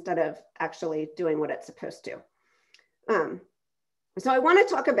instead of actually doing what it's supposed to. So I want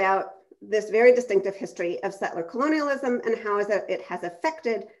to talk about this very distinctive history of settler colonialism and how it has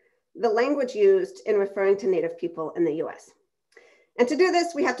affected the language used in referring to Native people in the US. And to do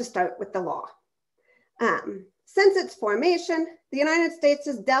this, we have to start with the law. Since its formation, the United States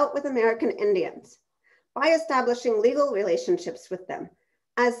has dealt with American Indians by establishing legal relationships with them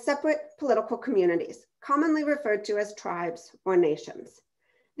as separate political communities, commonly referred to as tribes or nations.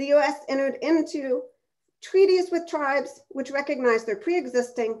 The US entered into treaties with tribes which recognize their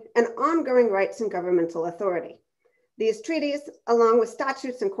pre-existing and ongoing rights and governmental authority. These treaties, along with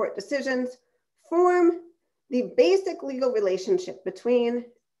statutes and court decisions, form the basic legal relationship between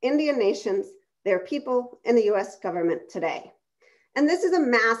Indian nations, their people, and the US government today. And this is a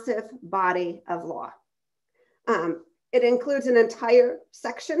massive body of law. It includes an entire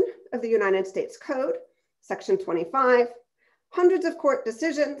section of the United States Code, Section 25, hundreds of court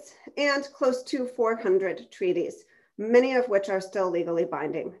decisions, and close to 400 treaties, many of which are still legally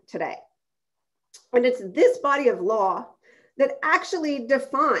binding today. And it's this body of law that actually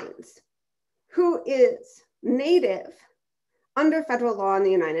defines who is Native under federal law in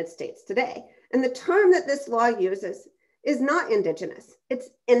the United States today. And the term that this law uses is not Indigenous, it's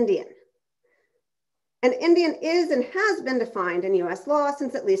Indian. And Indian is and has been defined in US law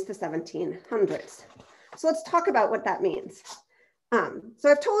since at least the 1700s. So let's talk about what that means. So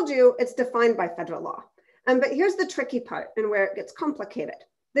I've told you it's defined by federal law, but here's the tricky part and where it gets complicated.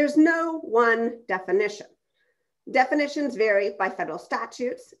 There's no one definition. Definitions vary by federal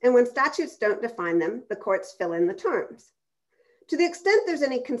statutes, and when statutes don't define them, the courts fill in the terms. To the extent there's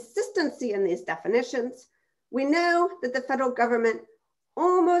any consistency in these definitions, we know that the federal government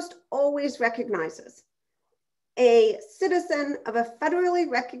almost always recognizes a citizen of a federally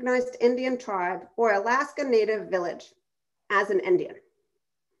recognized Indian tribe or Alaska Native village as an Indian.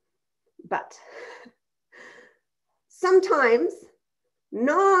 But sometimes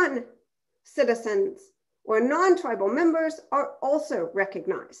non-citizens or non-tribal members are also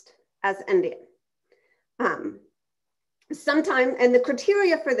recognized as Indian. Sometimes, and the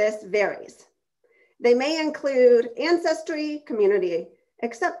criteria for this varies. They may include ancestry, community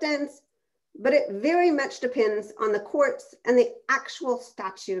acceptance, but it very much depends on the courts and the actual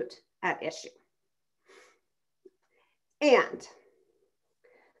statute at issue. And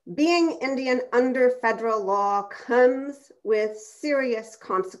being Indian under federal law comes with serious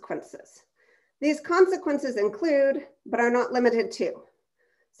consequences. These consequences include, but are not limited to,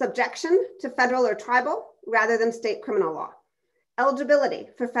 subjection to federal or tribal rather than state criminal law, eligibility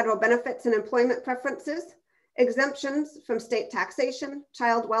for federal benefits and employment preferences, exemptions from state taxation,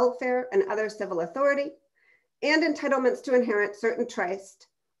 child welfare, and other civil authority, and entitlements to inherit certain traced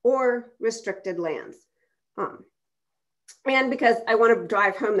or restricted lands. And because I want to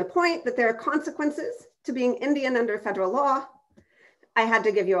drive home the point that there are consequences to being Indian under federal law, I had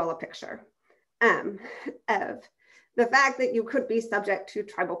to give you all a picture of the fact that you could be subject to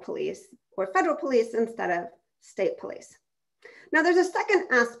tribal police or federal police instead of state police. Now, there's a second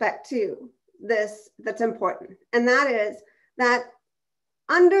aspect to this that's important, and that is that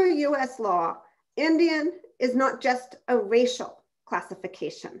under US law, Indian is not just a racial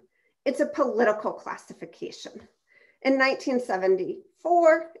classification, it's a political classification. In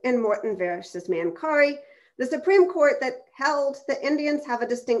 1974, in Morton versus Mancari, the Supreme Court that held that Indians have a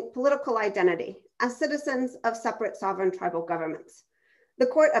distinct political identity as citizens of separate sovereign tribal governments. The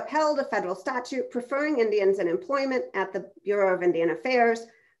court upheld a federal statute preferring Indians in employment at the Bureau of Indian Affairs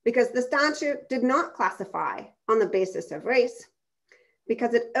because the statute did not classify on the basis of race,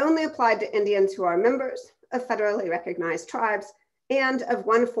 because it only applied to Indians who are members of federally recognized tribes and of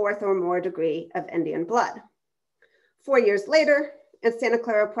 1/4 or more degree of Indian blood. 4 years later, in Santa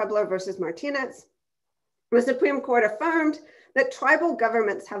Clara Pueblo versus Martinez, the Supreme Court affirmed that tribal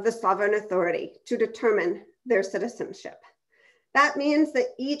governments have the sovereign authority to determine their citizenship. That means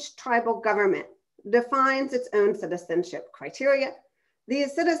that each tribal government defines its own citizenship criteria.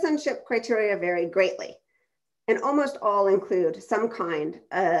 These citizenship criteria vary greatly, and almost all include some kind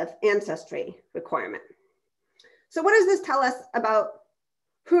of ancestry requirement. So what does this tell us about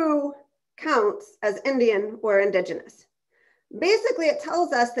who counts as Indian or Indigenous? Basically, it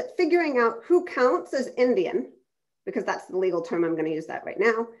tells us that figuring out who counts as Indian, because that's the legal term, I'm going to use that right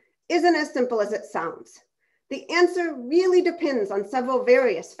now, isn't as simple as it sounds. The answer really depends on several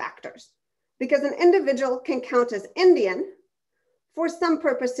various factors, because an individual can count as Indian for some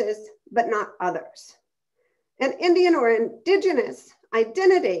purposes, but not others. An Indian or Indigenous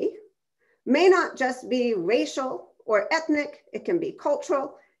identity may not just be racial or ethnic, it can be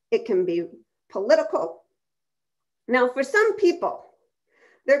cultural, it can be political. Now, for some people,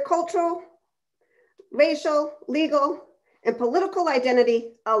 their cultural, racial, legal, and political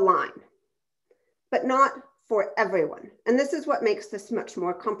identity align, but not for everyone. And this is what makes this much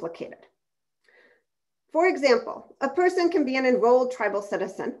more complicated. For example, a person can be an enrolled tribal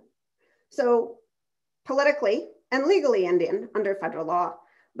citizen, so politically and legally Indian under federal law,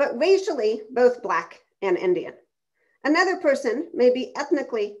 but racially both Black and Indian. Another person may be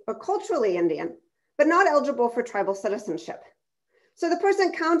ethnically or culturally Indian, but not eligible for tribal citizenship. So the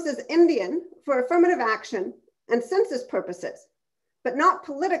person counts as Indian for affirmative action and census purposes, but not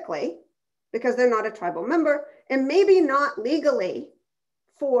politically because they're not a tribal member, and maybe not legally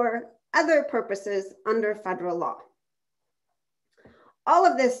for other purposes under federal law. All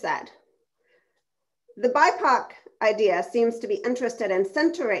of this said, the BIPOC idea seems to be interested in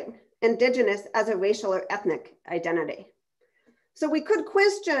centering Indigenous as a racial or ethnic identity. So we could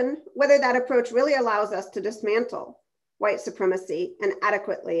question whether that approach really allows us to dismantle white supremacy and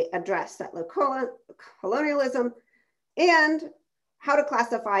adequately address settler colonialism, and how to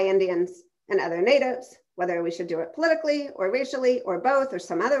classify Indians and other natives, whether we should do it politically or racially or both or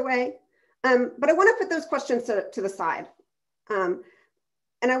some other way. But I want to put those questions to the side.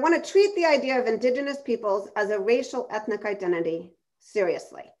 And I want to treat the idea of Indigenous peoples as a racial ethnic identity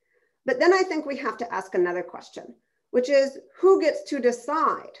seriously. But then I think we have to ask another question, which is who gets to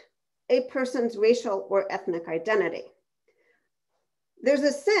decide a person's racial or ethnic identity? There's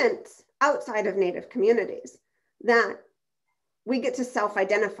a sense outside of Native communities that we get to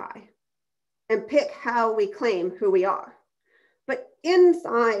self-identify and pick how we claim who we are. But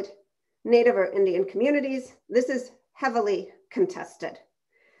inside Native or Indian communities, this is heavily contested.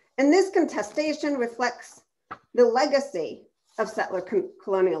 And this contestation reflects the legacy of settler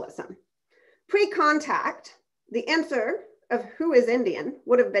colonialism. Pre-contact, the answer of who is Indian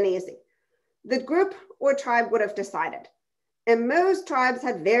would have been easy. The group or tribe would have decided. And most tribes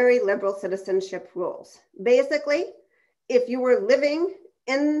had very liberal citizenship rules. Basically, if you were living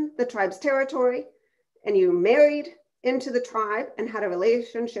in the tribe's territory and you married into the tribe and had a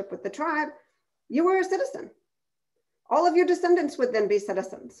relationship with the tribe, you were a citizen. All of your descendants would then be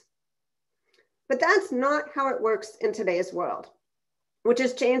citizens. But that's not how it works in today's world, which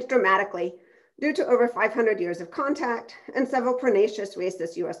has changed dramatically due to over 500 years of contact and several pernicious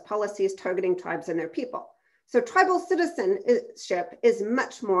racist US policies targeting tribes and their people. So tribal citizenship is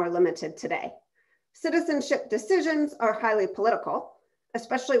much more limited today. Citizenship decisions are highly political,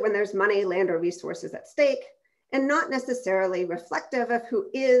 especially when there's money, land, or resources at stake, and not necessarily reflective of who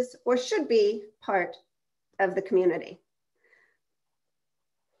is or should be part of the community.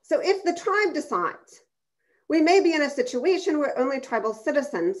 So if the tribe decides, we may be in a situation where only tribal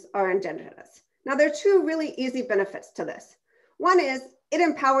citizens are Indigenous. Now, there are two really easy benefits to this. One is it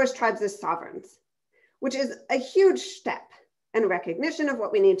empowers tribes as sovereigns, which is a huge step in recognition of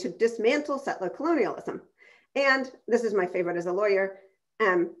what we need to dismantle settler colonialism. And this is my favorite as a lawyer.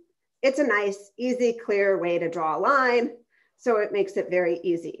 It's a nice, easy, clear way to draw a line. So it makes it very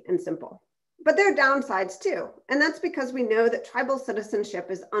easy and simple. But there are downsides too. And that's because we know that tribal citizenship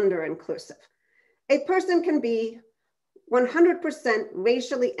is under-inclusive. A person can be 100%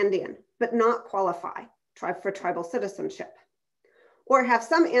 racially Indian, but not qualify for tribal citizenship, or have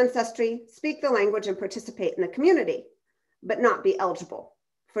some ancestry, speak the language, and participate in the community, but not be eligible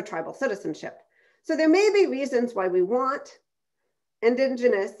for tribal citizenship. So there may be reasons why we want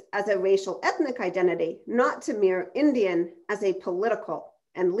Indigenous as a racial ethnic identity, not to mirror Indian as a political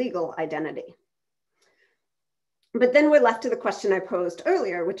and legal identity. But then we're left to the question I posed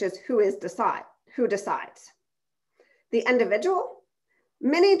earlier, which is who decides? The individual?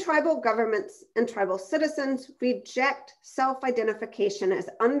 Many tribal governments and tribal citizens reject self-identification as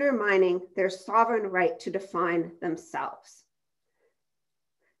undermining their sovereign right to define themselves.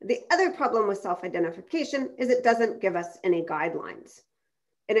 The other problem with self-identification is it doesn't give us any guidelines.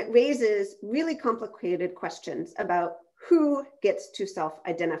 And it raises really complicated questions about who gets to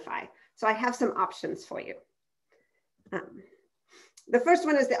self-identify. So I have some options for you. The first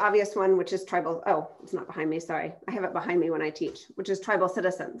one is the obvious one, which is tribal. Oh, it's not behind me, sorry. I have it behind me when I teach, which is tribal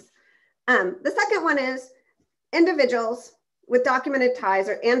citizens. The second one is individuals with documented ties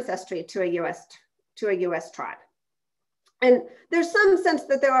or ancestry to a US tribe. And there's some sense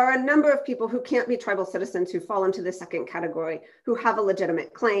that there are a number of people who can't be tribal citizens who fall into the second category, who have a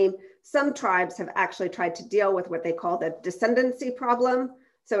legitimate claim. Some tribes have actually tried to deal with what they call the descendancy problem.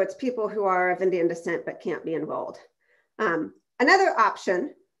 So it's people who are of Indian descent but can't be enrolled. Another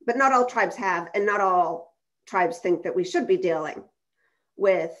option, but not all tribes have, and not all tribes think that we should be dealing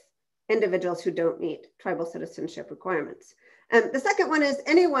with individuals who don't meet tribal citizenship requirements. The second one is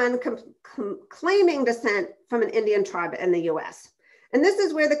anyone claiming descent from an Indian tribe in the US. And this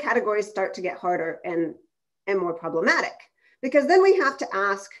is where the categories start to get harder and more problematic, because then we have to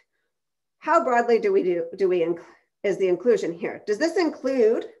ask, how broadly is the inclusion here? Does this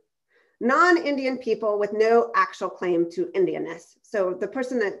include non-Indian people with no actual claim to Indianness? So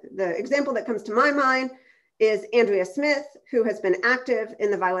the example that comes to my mind is Andrea Smith, who has been active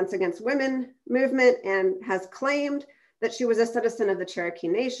in the violence against women movement and has claimed that she was a citizen of the Cherokee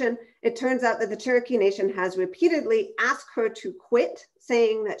Nation. It turns out that the Cherokee Nation has repeatedly asked her to quit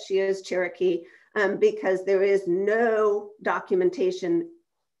saying that she is Cherokee because there is no documentation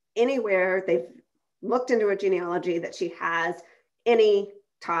anywhere. They've looked into her genealogy that she has any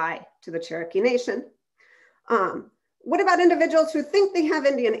tie to the Cherokee Nation. What about individuals who think they have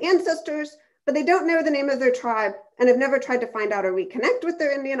Indian ancestors, but they don't know the name of their tribe and have never tried to find out or reconnect with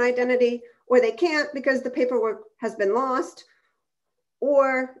their Indian identity, or they can't because the paperwork has been lost,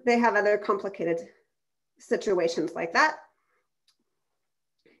 or they have other complicated situations like that.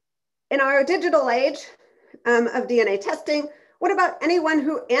 In our digital age of DNA testing, what about anyone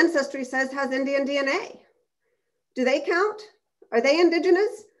who ancestry says has Indian DNA? Do they count? Are they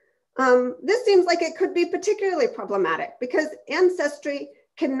Indigenous? This seems like it could be particularly problematic because ancestry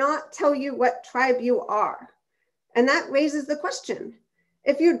cannot tell you what tribe you are. And that raises the question,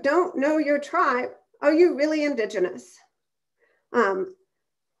 if you don't know your tribe, are you really Indigenous?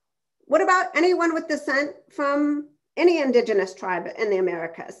 What about anyone with descent from any Indigenous tribe in the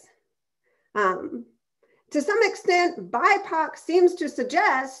Americas? To some extent, BIPOC seems to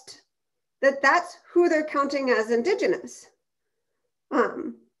suggest that that's who they're counting as Indigenous.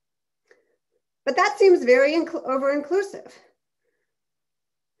 But that seems very over-inclusive.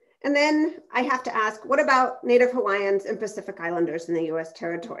 And then I have to ask, what about Native Hawaiians and Pacific Islanders in the US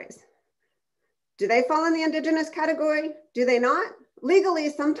territories? Do they fall in the Indigenous category? Do they not? Legally,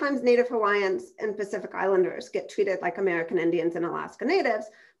 sometimes Native Hawaiians and Pacific Islanders get treated like American Indians and Alaska Natives,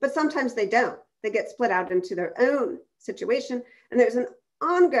 but sometimes they don't. They get split out into their own situation. And there's an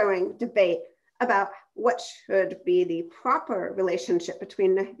ongoing debate about what should be the proper relationship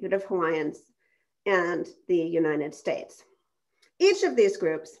between Native Hawaiians and the United States. Each of these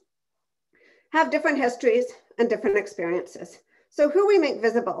groups have different histories and different experiences. So who we make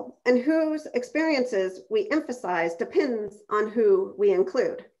visible and whose experiences we emphasize depends on who we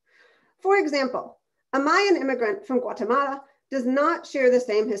include. For example, a Mayan immigrant from Guatemala does not share the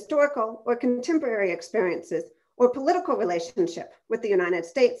same historical or contemporary experiences or political relationship with the United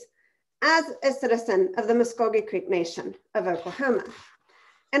States as a citizen of the Muskogee Creek Nation of Oklahoma.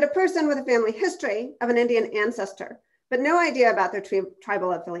 And a person with a family history of an Indian ancestor, but no idea about their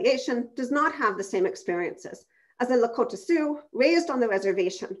tribal affiliation, does not have the same experiences as a Lakota Sioux raised on the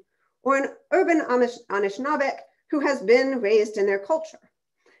reservation, or an urban Anishinaabe who has been raised in their culture.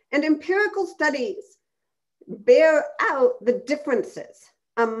 And empirical studies bear out the differences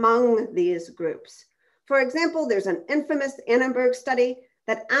among these groups. For example, there's an infamous Annenberg study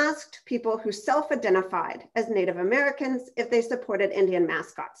that asked people who self-identified as Native Americans if they supported Indian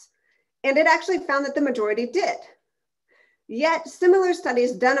mascots. And it actually found that the majority did. Yet similar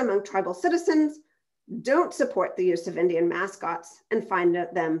studies done among tribal citizens don't support the use of Indian mascots and find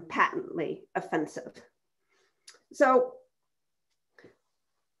them patently offensive. So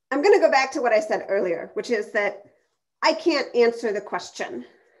I'm going to go back to what I said earlier, which is that I can't answer the question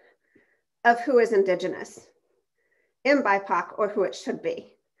of who is Indigenous in BIPOC or who it should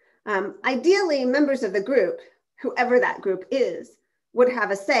be. Ideally, members of the group, whoever that group is, would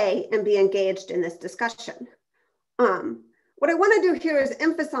have a say and be engaged in this discussion. What I want to do here is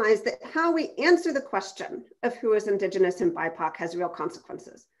emphasize that how we answer the question of who is Indigenous in BIPOC has real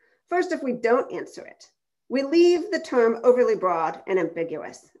consequences. First, if we don't answer it, we leave the term overly broad and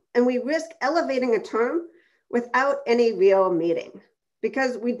ambiguous, and we risk elevating a term without any real meaning,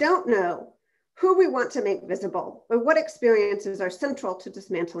 because we don't know who we want to make visible or what experiences are central to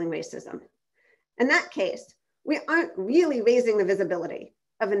dismantling racism. In that case, we aren't really raising the visibility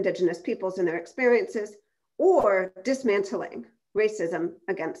of Indigenous peoples and their experiences or dismantling racism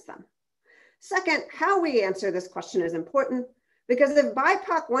against them. Second, how we answer this question is important, because if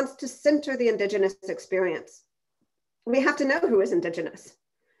BIPOC wants to center the Indigenous experience, we have to know who is Indigenous.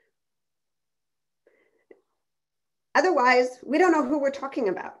 Otherwise, we don't know who we're talking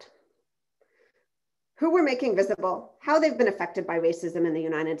about, who we're making visible, how they've been affected by racism in the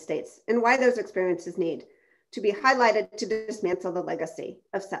United States, and why those experiences need to be highlighted to dismantle the legacy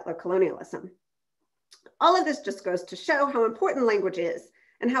of settler colonialism. All of this just goes to show how important language is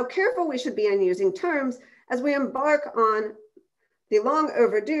and how careful we should be in using terms as we embark on the long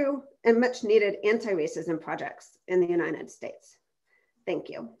overdue and much needed anti-racism projects in the United States. Thank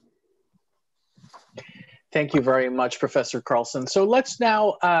you. Thank you very much, Professor Carlson. So let's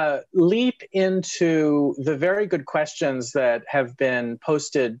now leap into the very good questions that have been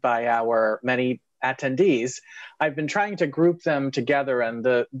posted by our many attendees. I've been trying to group them together, and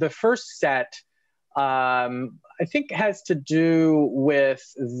the first set I think has to do with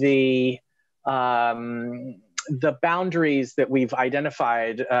the boundaries that we've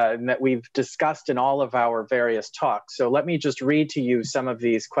identified and that we've discussed in all of our various talks. So let me just read to you some of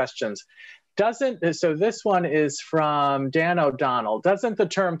these questions. So this one is from Dan O'Donnell. Doesn't the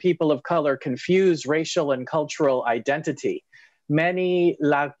term people of color confuse racial and cultural identity? Many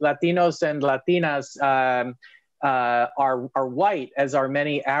Latinos and Latinas are white, as are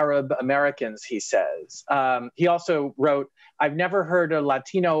many Arab Americans, he says. He also wrote, I've never heard a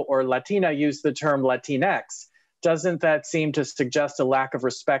Latino or Latina use the term Latinx. Doesn't that seem to suggest a lack of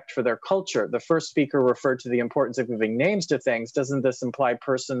respect for their culture? The first speaker referred to the importance of giving names to things. Doesn't this imply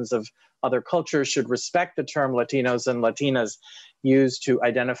persons of other cultures should respect the term Latinos and Latinas used to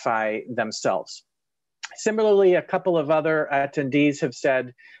identify themselves? Similarly, a couple of other attendees have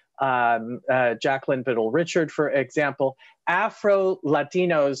said, Jacqueline Biddle-Richard, for example,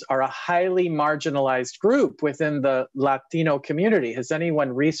 Afro-Latinos are a highly marginalized group within the Latino community. Has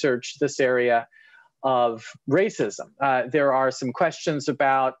anyone researched this area of racism? There are some questions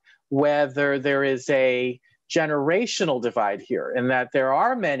about whether there is a generational divide here, in that there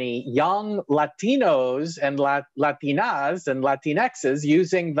are many young Latinos and Latinas and Latinxes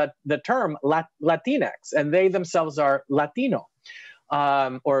using the term Latinx, and they themselves are Latino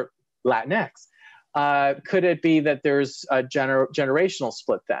or Latinx. Could it be that there's a generational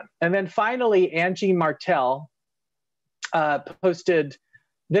split then? And then finally, Angie Martell posted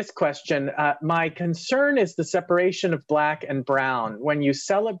this question. My concern is the separation of Black and Brown. When you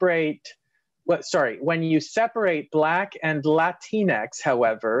separate Black and Latinx,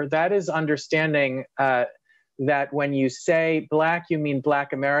 however, that is understanding that when you say Black, you mean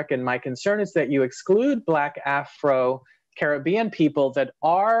Black American. My concern is that you exclude Black Afro Caribbean people that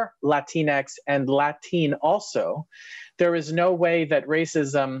are Latinx and Latin also, there is no way that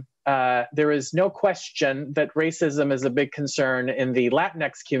racism, there is no question that racism is a big concern in the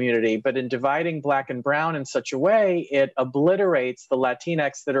Latinx community, but in dividing Black and Brown in such a way, it obliterates the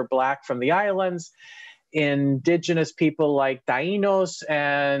Latinx that are Black from the islands, Indigenous people like Taínos,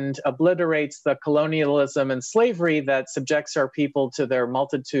 and obliterates the colonialism and slavery that subjects our people to their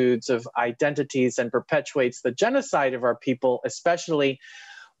multitudes of identities and perpetuates the genocide of our people, especially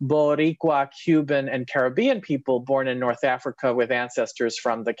Boricua, Cuban, and Caribbean people born in North Africa with ancestors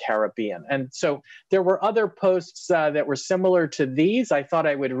from the Caribbean. And so there were other posts that were similar to these. I thought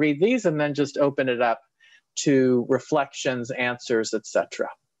I would read these and then just open it up to reflections, answers, etc.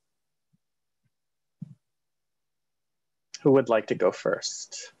 Who would like to go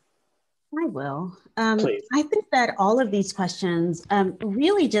first? I will. Please. I think that all of these questions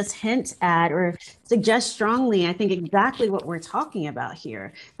really just hint at or suggest strongly, I think, exactly what we're talking about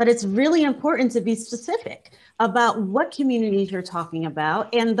here, that it's really important to be specific about what communities you're talking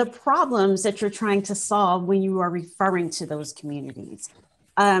about and the problems that you're trying to solve when you are referring to those communities.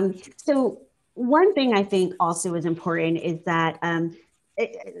 So one thing I think also is important is that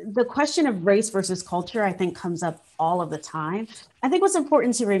the question of race versus culture, I think, comes up all of the time. I think what's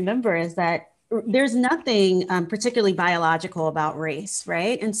important to remember is that there's nothing particularly biological about race,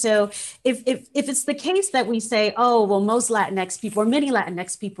 right? And so if it's the case that we say, oh, well, most Latinx people or many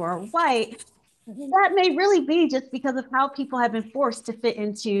Latinx people are white, that may really be just because of how people have been forced to fit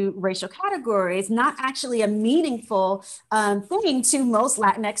into racial categories, not actually a meaningful thing to most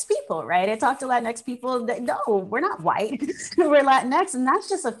Latinx people, right? I talk to Latinx people that, no, we're not white, we're Latinx, and that's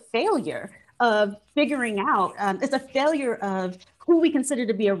just a failure of figuring out, it's a failure of who we consider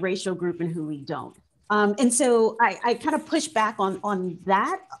to be a racial group and who we don't. And so I kind of push back on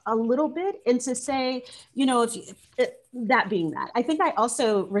that a little bit and to say, you know, that being that, I think I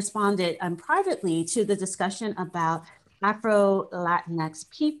also responded privately to the discussion about Afro-Latinx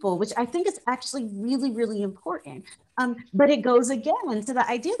people, which I think is actually really, really important. But it goes again to the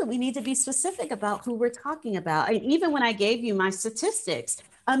idea that we need to be specific about who we're talking about. And even when I gave you my statistics,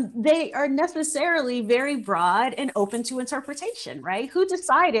 they are necessarily very broad and open to interpretation, right? Who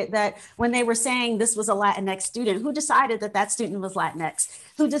decided that when they were saying this was a Latinx student, who decided that that student was Latinx?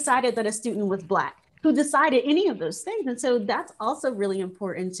 Who decided that a student was Black? Who decided any of those things? And so that's also really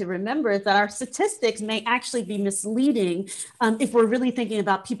important to remember, that our statistics may actually be misleading if we're really thinking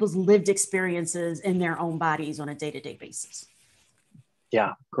about people's lived experiences in their own bodies on a day-to-day basis.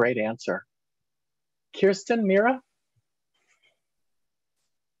 Yeah, great answer. Kirsten, Mira?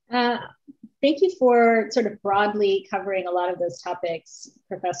 Thank you for sort of broadly covering a lot of those topics,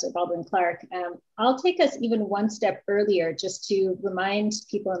 Professor Baldwin Clark. I'll take us even one step earlier just to remind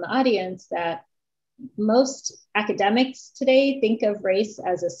people in the audience that most academics today think of race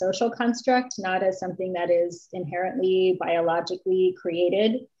as a social construct, not as something that is inherently biologically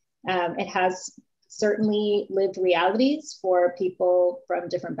created. It has certainly lived realities for people from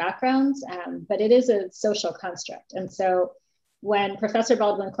different backgrounds, but it is a social construct. And so when Professor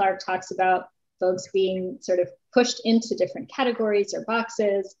Baldwin Clark talks about folks being sort of pushed into different categories or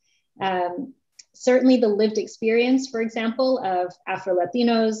boxes, certainly the lived experience, for example, of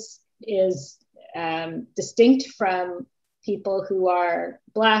Afro-Latinos is distinct from people who are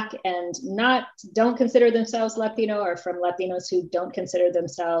Black and don't consider themselves Latino, or from Latinos who don't consider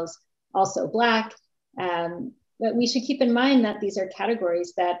themselves also Black. But we should keep in mind that these are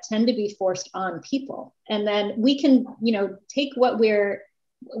categories that tend to be forced on people. And then we can, you know, take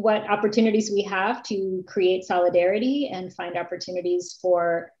what opportunities we have to create solidarity and find opportunities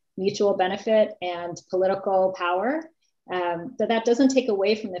for mutual benefit and political power. But that doesn't take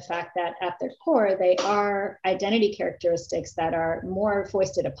away from the fact that at their core, they are identity characteristics that are more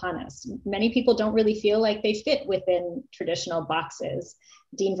foisted upon us. Many people don't really feel like they fit within traditional boxes.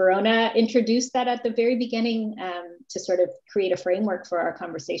 Dean Verona introduced that at the very beginning to sort of create a framework for our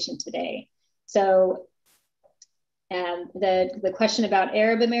conversation today. So the question about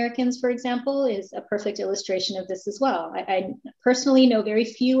Arab Americans, for example, is a perfect illustration of this as well. I personally know very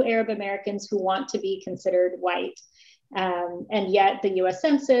few Arab Americans who want to be considered white. And yet the US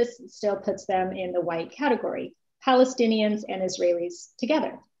Census still puts them in the white category, Palestinians and Israelis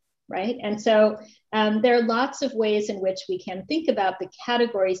together, right? And so there are lots of ways in which we can think about the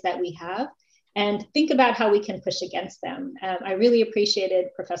categories that we have and think about how we can push against them. I really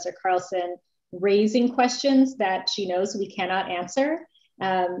appreciated Professor Carlson raising questions that she knows we cannot answer,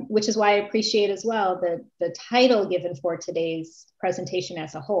 which is why I appreciate as well the title given for today's presentation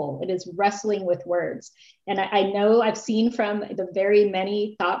as a whole. It is wrestling with words. And I know I've seen from the very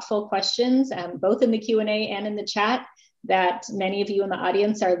many thoughtful questions, both in the Q&A and in the chat, that many of you in the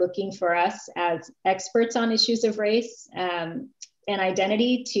audience are looking for us as experts on issues of race and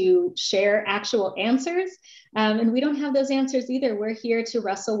identity to share actual answers. And we don't have those answers either. We're here to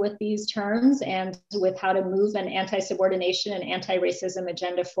wrestle with these terms and with how to move an anti-subordination and anti-racism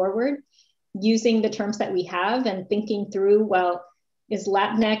agenda forward, using the terms that we have and thinking through, well, is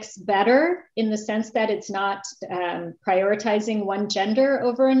Latinx better in the sense that it's not prioritizing one gender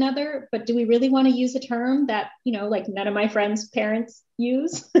over another, but do we really want to use a term that, you know, like none of my friends' parents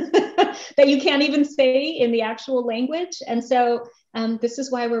use, that you can't even say in the actual language? And so this is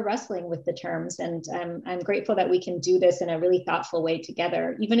why we're wrestling with the terms. And I'm grateful that we can do this in a really thoughtful way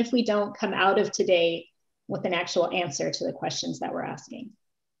together, even if we don't come out of today with an actual answer to the questions that we're asking.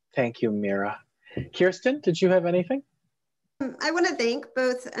 Thank you, Mira. Kirsten, did you have anything? I want to thank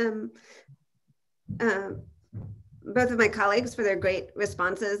both of my colleagues for their great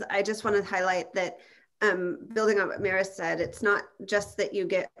responses. I just want to highlight that building on what Mira said, it's not just that you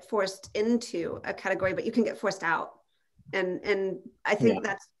get forced into a category, but you can get forced out. And I think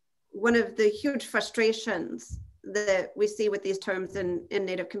that's one of the huge frustrations that we see with these terms in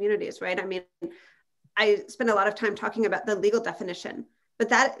Native communities, right? I mean, I spend a lot of time talking about the legal definition, but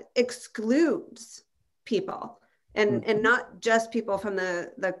that excludes people. And not just people from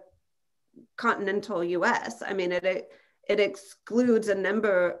the continental US. I mean, it excludes a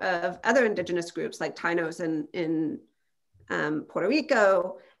number of other indigenous groups like Tainos in Puerto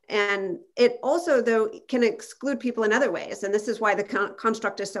Rico. And it also, though, can exclude people in other ways. And this is why the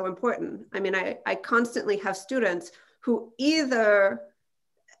construct is so important. I mean, I constantly have students who either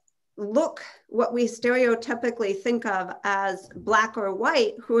look what we stereotypically think of as Black or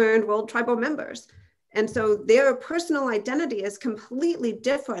white who are enrolled tribal members. And so their personal identity is completely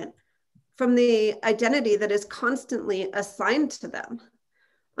different from the identity that is constantly assigned to them.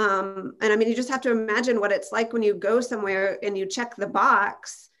 And I mean, you just have to imagine what it's like when you go somewhere and you check the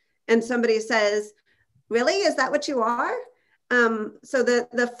box and somebody says, really, is that what you are? So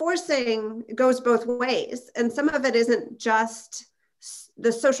the forcing goes both ways. And some of it isn't just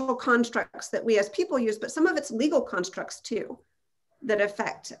the social constructs that we as people use, but some of it's legal constructs too, that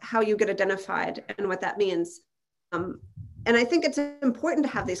affect how you get identified and what that means. And I think it's important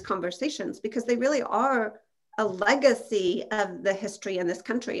to have these conversations because they really are a legacy of the history in this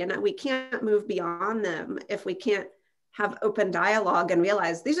country. And we can't move beyond them if we can't have open dialogue and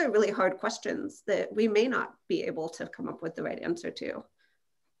realize these are really hard questions that we may not be able to come up with the right answer to.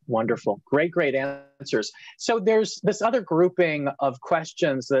 Wonderful. Great answers. So there's this other grouping of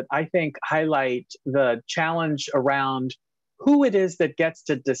questions that I think highlight the challenge around who it is that gets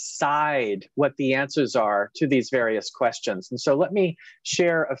to decide what the answers are to these various questions. And so let me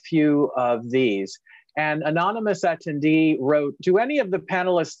share a few of these. An anonymous attendee wrote, do any of the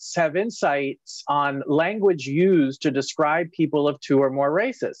panelists have insights on language used to describe people of two or more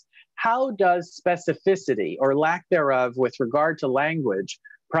races? How does specificity or lack thereof with regard to language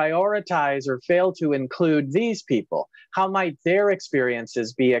prioritize or fail to include these people? How might their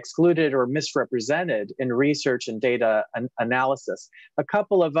experiences be excluded or misrepresented in research and data analysis? A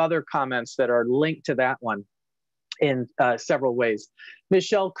couple of other comments that are linked to that one in several ways.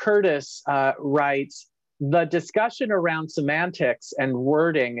 Michelle Curtis writes, the discussion around semantics and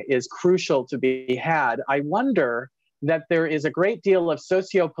wording is crucial to be had. I wonder that there is a great deal of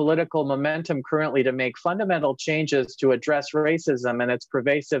socio-political momentum currently to make fundamental changes to address racism and its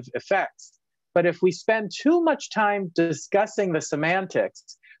pervasive effects. But if we spend too much time discussing the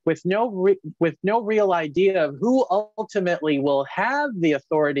semantics with no real idea of who ultimately will have the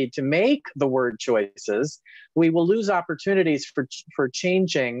authority to make the word choices, we will lose opportunities for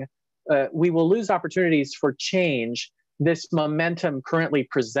changing. We will lose opportunities for change this momentum currently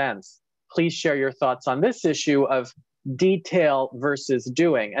presents. Please share your thoughts on this issue of detail versus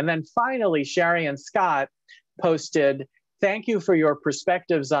doing. And then finally, Sharian Scott posted, thank you for your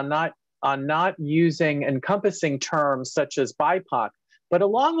perspectives on not using encompassing terms such as BIPOC, but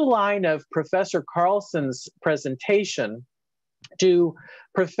along the line of Professor Carlson's presentation, do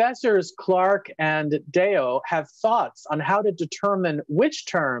Professors Clark and Deo have thoughts on how to determine which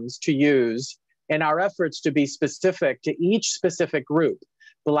terms to use in our efforts to be specific to each specific group,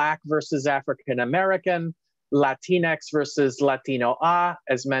 Black versus African American, Latinx versus Latino A,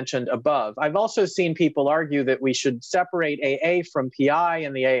 as mentioned above? I've also seen people argue that we should separate AA from PI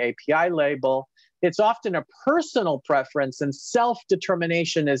in the AAPI label. It's often a personal preference and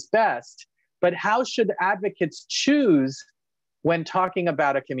self-determination is best, but how should advocates choose when talking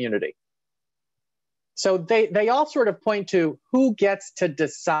about a community? So they all sort of point to who gets to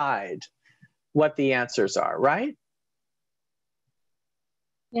decide what the answers are, right?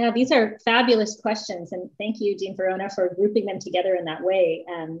 Yeah, these are fabulous questions. And thank you, Dean Verona, for grouping them together in that way.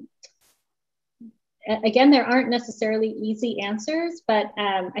 Again, there aren't necessarily easy answers, but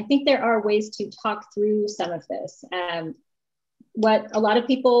I think there are ways to talk through some of this. What a lot of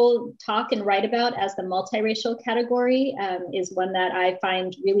people talk and write about as the multiracial category is one that I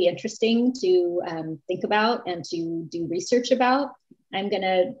find really interesting to think about and to do research about. I'm going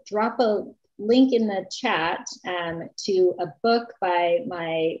to drop a link in the chat to a book by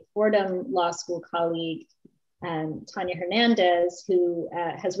my Fordham Law School colleague, Tanya Hernandez, who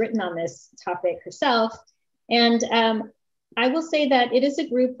has written on this topic herself. And I will say that it is a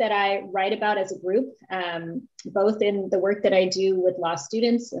group that I write about as a group, both in the work that I do with law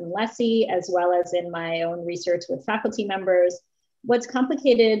students and LESI, as well as in my own research with faculty members. What's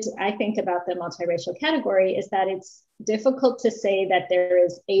complicated, I think, about the multiracial category is that it's difficult to say that there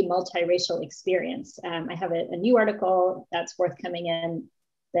is a multiracial experience. I have a new article that's forthcoming in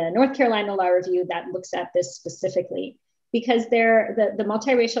the North Carolina Law Review that looks at this specifically, because the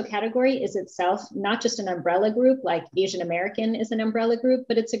multiracial category is itself not just an umbrella group, like Asian American is an umbrella group,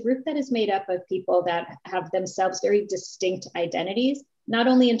 but it's a group that is made up of people that have themselves very distinct identities, not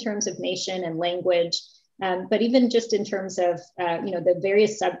only in terms of nation and language, but even just in terms of the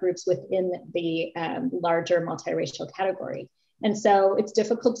various subgroups within the larger multiracial category. And so it's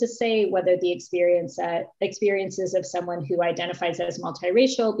difficult to say whether the experiences of someone who identifies as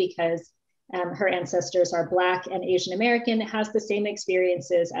multiracial because her ancestors are Black and Asian American has the same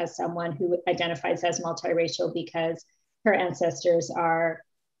experiences as someone who identifies as multiracial because her ancestors are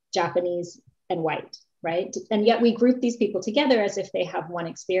Japanese and white, right? And yet we group these people together as if they have one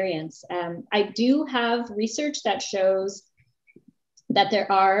experience. I do have research that shows that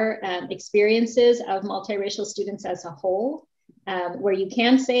there are experiences of multiracial students as a whole, where you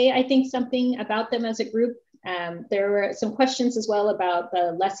can say, I think, something about them as a group. There were some questions as well about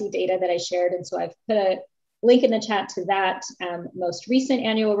the LESI data that I shared. And so I've put a link in the chat to that most recent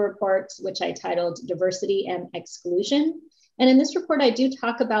annual report, which I titled Diversity and Exclusion. And in this report, I do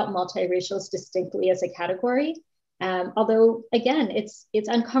talk about multiracials distinctly as a category. Although, again, it's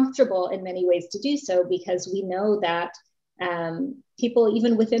uncomfortable in many ways to do so because we know that people,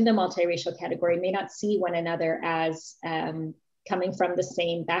 even within the multiracial category, may not see one another as coming from the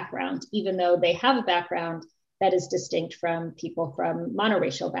same background, even though they have a background that is distinct from people from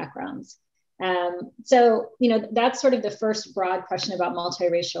monoracial backgrounds. So, that's sort of the first broad question about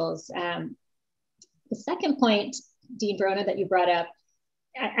multiracials. The second point, Dean Verona, that you brought up,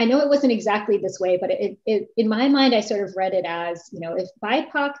 I know it wasn't exactly this way, but it in my mind, I sort of read it as, if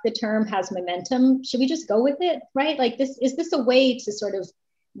BIPOC, the term has momentum, should we just go with it, right? Like is this a way to sort of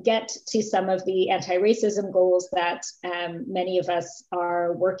get to some of the anti-racism goals that many of us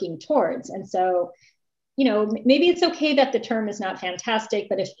are working towards? And so, maybe it's okay that the term is not fantastic,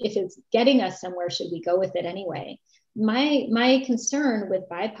 but if it's getting us somewhere, should we go with it anyway? My concern with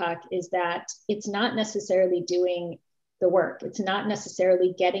BIPOC is that it's not necessarily doing the work. It's not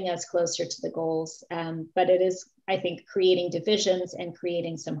necessarily getting us closer to the goals, but it is, I think, creating divisions and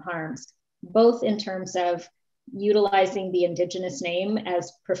creating some harms, both in terms of utilizing the Indigenous name,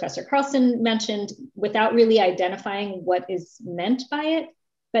 as Professor Carlson mentioned, without really identifying what is meant by it,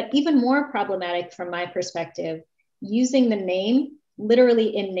 but even more problematic from my perspective, using the name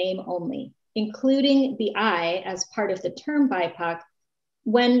literally in name only, including the I as part of the term BIPOC,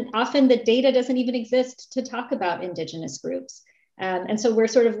 when often the data doesn't even exist to talk about Indigenous groups. And so we're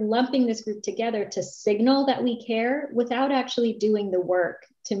sort of lumping this group together to signal that we care without actually doing the work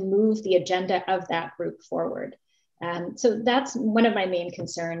to move the agenda of that group forward. So that's one of my main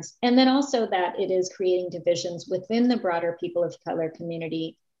concerns. And then also that it is creating divisions within the broader people of color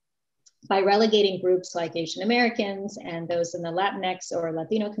community by relegating groups like Asian Americans and those in the Latinx or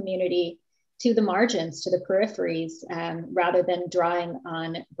Latino community to the margins, to the peripheries, rather than drawing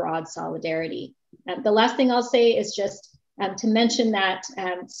on broad solidarity. The last thing I'll say is just to mention that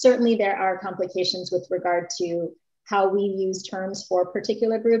certainly there are complications with regard to how we use terms for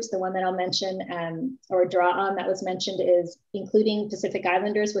particular groups. The one that I'll mention or draw on that was mentioned is including Pacific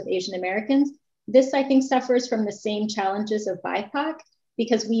Islanders with Asian Americans. This, I think, suffers from the same challenges of BIPOC,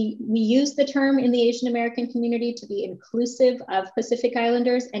 because we use the term in the Asian American community to be inclusive of Pacific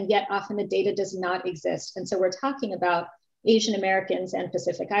Islanders, and yet often the data does not exist. And so we're talking about Asian Americans and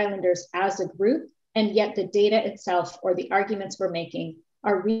Pacific Islanders as a group, and yet the data itself or the arguments we're making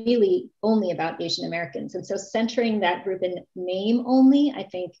are really only about Asian Americans. And so centering that group in name only, I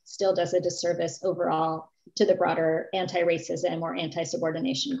think, still does a disservice overall to the broader anti-racism or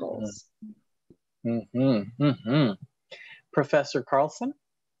anti-subordination goals. Professor Carlson,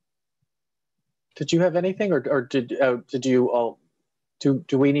 did you have anything, or did you all Do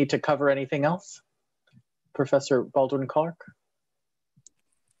we need to cover anything else? Professor Baldwin-Clark?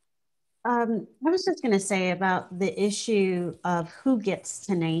 I was just going to say about the issue of who gets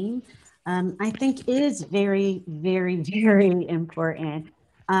to name. I think is very, very, very important.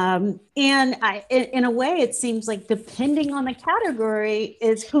 And in a way, it seems like depending on the category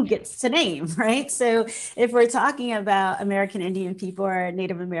is who gets to name, right? So if we're talking about American Indian people or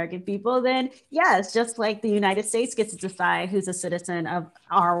Native American people, then yes, just like the United States gets to decide who's a citizen of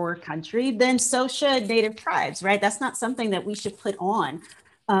our country, then so should Native tribes, right? That's not something that we should put on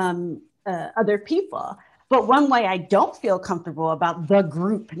other people. But one way I don't feel comfortable about the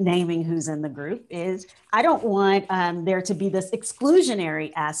group naming who's in the group is I don't want there to be this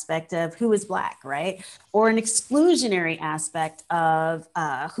exclusionary aspect of who is Black, right? Or an exclusionary aspect of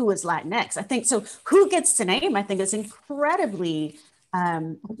who is Latinx. I think so. Who gets to name, I think, is incredibly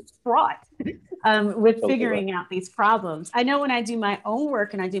fraught with figuring out these problems. I know when I do my own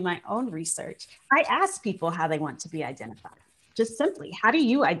work and I do my own research, I ask people how they want to be identified. Just simply, how do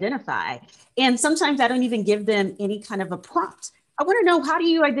you identify? And sometimes I don't even give them any kind of a prompt. I want to know, how do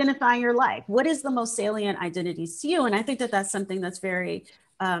you identify your life? What is the most salient identities to you? And I think that that's something that's very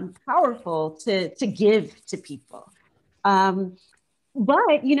powerful to give to people.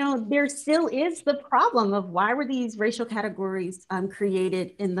 But, you know, there still is the problem of why were these racial categories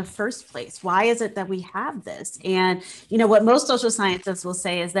created in the first place? Why is it that we have this? And, you know, what most social scientists will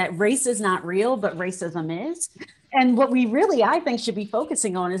say is that race is not real, but racism is. And what we really, I think, should be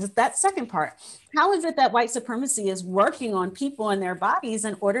focusing on is that second part. How is it that white supremacy is working on people and their bodies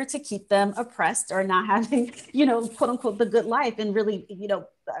in order to keep them oppressed or not having, you know, quote unquote, the good life, and really, you know,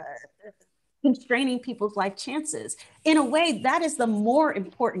 constraining people's life chances? In a way, that is the more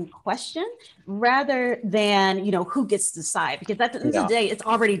important question rather than, you know, who gets to decide, because at the end of the day, it's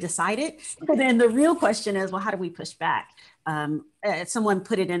already decided. But then the real question is, well, how do we push back? Someone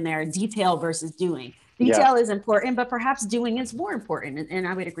put it in there, detail versus doing. Detail is important, but perhaps doing is more important. And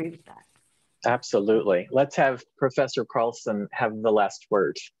I would agree with that. Absolutely. Let's have Professor Carlson have the last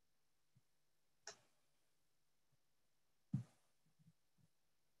word.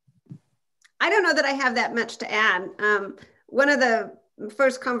 I don't know that I have that much to add. One of the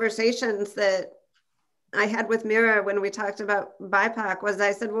first conversations that I had with Mira when we talked about BIPOC was,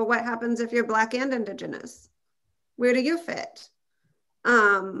 I said, well, what happens if you're Black and Indigenous? Where do you fit?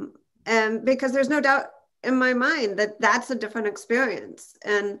 And because there's no doubt in my mind that that's a different experience.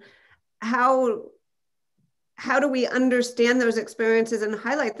 And how do we understand those experiences and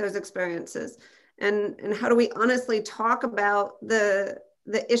highlight those experiences? And how do we honestly talk about the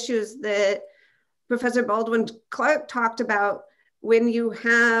issues that Professor Baldwin-Clark talked about when you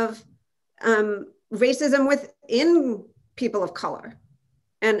have racism within people of color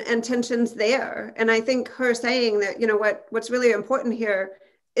and tensions there? And I think her saying that, you know, what's really important here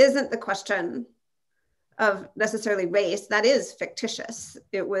isn't the question of necessarily race. That is fictitious.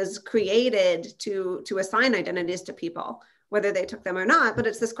 It was created to assign identities to people, whether they took them or not. But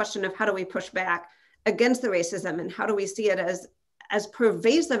it's this question of how do we push back against the racism, and how do we see it as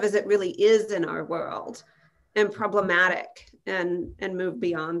pervasive as it really is in our world, and problematic, and move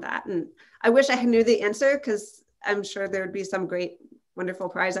beyond that. And I wish I knew the answer, because I'm sure there would be some great, wonderful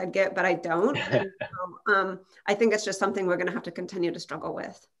prize I'd get, but I don't. And so, I think it's just something we're going to have to continue to struggle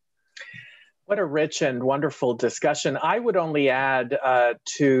with. What a rich and wonderful discussion. I would only add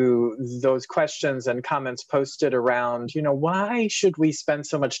to those questions and comments posted around, you know, why should we spend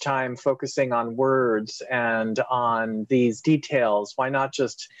so much time focusing on words and on these details? Why not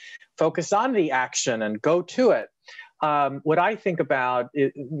just focus on the action and go to it? What I think about,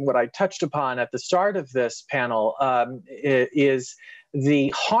 what I touched upon at the start of this panel is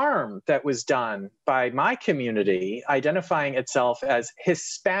the harm that was done by my community identifying itself as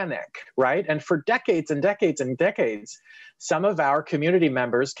Hispanic, right? And for decades and decades and decades, some of our community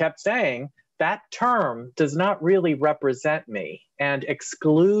members kept saying that term does not really represent me and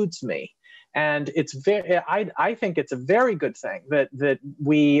excludes me. And it's I think it's a very good thing that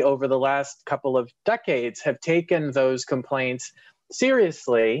we, over the last couple of decades, have taken those complaints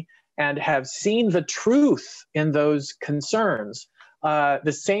seriously and have seen the truth in those concerns.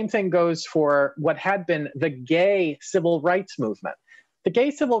 The same thing goes for what had been the gay civil rights movement. The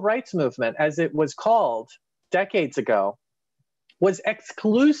gay civil rights movement, as it was called decades ago, was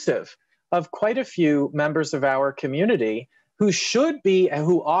exclusive of quite a few members of our community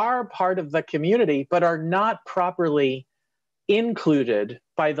who are part of the community, but are not properly included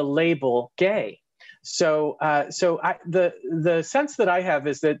by the label gay. So, the sense that I have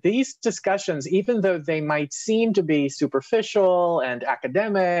is that these discussions, even though they might seem to be superficial and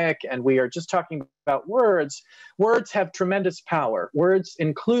academic, and we are just talking about words, words have tremendous power. Words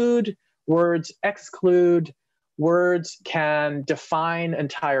include, words exclude, words can define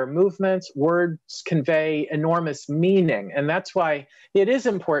entire movements, words convey enormous meaning. And that's why it is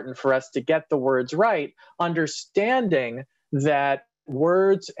important for us to get the words right, understanding that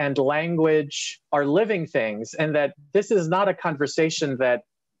words and language are living things, and that this is not a conversation that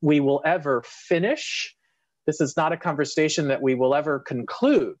we will ever finish. This is not a conversation that we will ever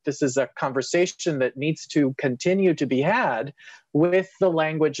conclude. This is a conversation that needs to continue to be had with the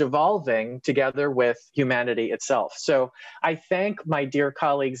language evolving together with humanity itself. So I thank my dear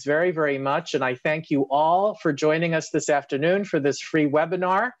colleagues very, very much, and I thank you all for joining us this afternoon for this free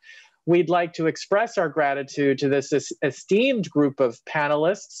webinar. We'd like to express our gratitude to this esteemed group of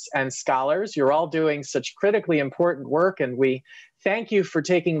panelists and scholars. You're all doing such critically important work, and we thank you for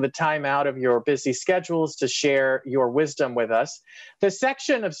taking the time out of your busy schedules to share your wisdom with us. The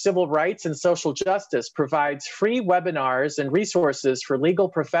section of Civil Rights and Social Justice provides free webinars and resources for legal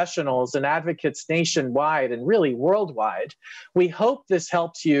professionals and advocates nationwide and really worldwide. We hope this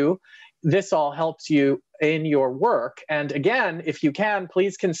all helps you in your work. And again, if you can,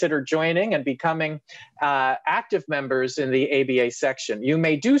 please consider joining and becoming active members in the ABA section. You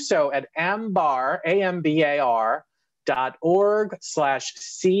may do so at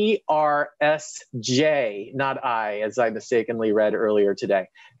ambar.org/CRSJ, not I, as I mistakenly read earlier today.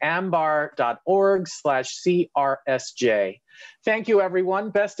 ambar.org/CRSJ. Thank you,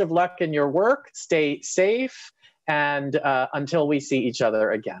 everyone. Best of luck in your work. Stay safe, and until we see each other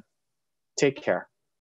again. Take care.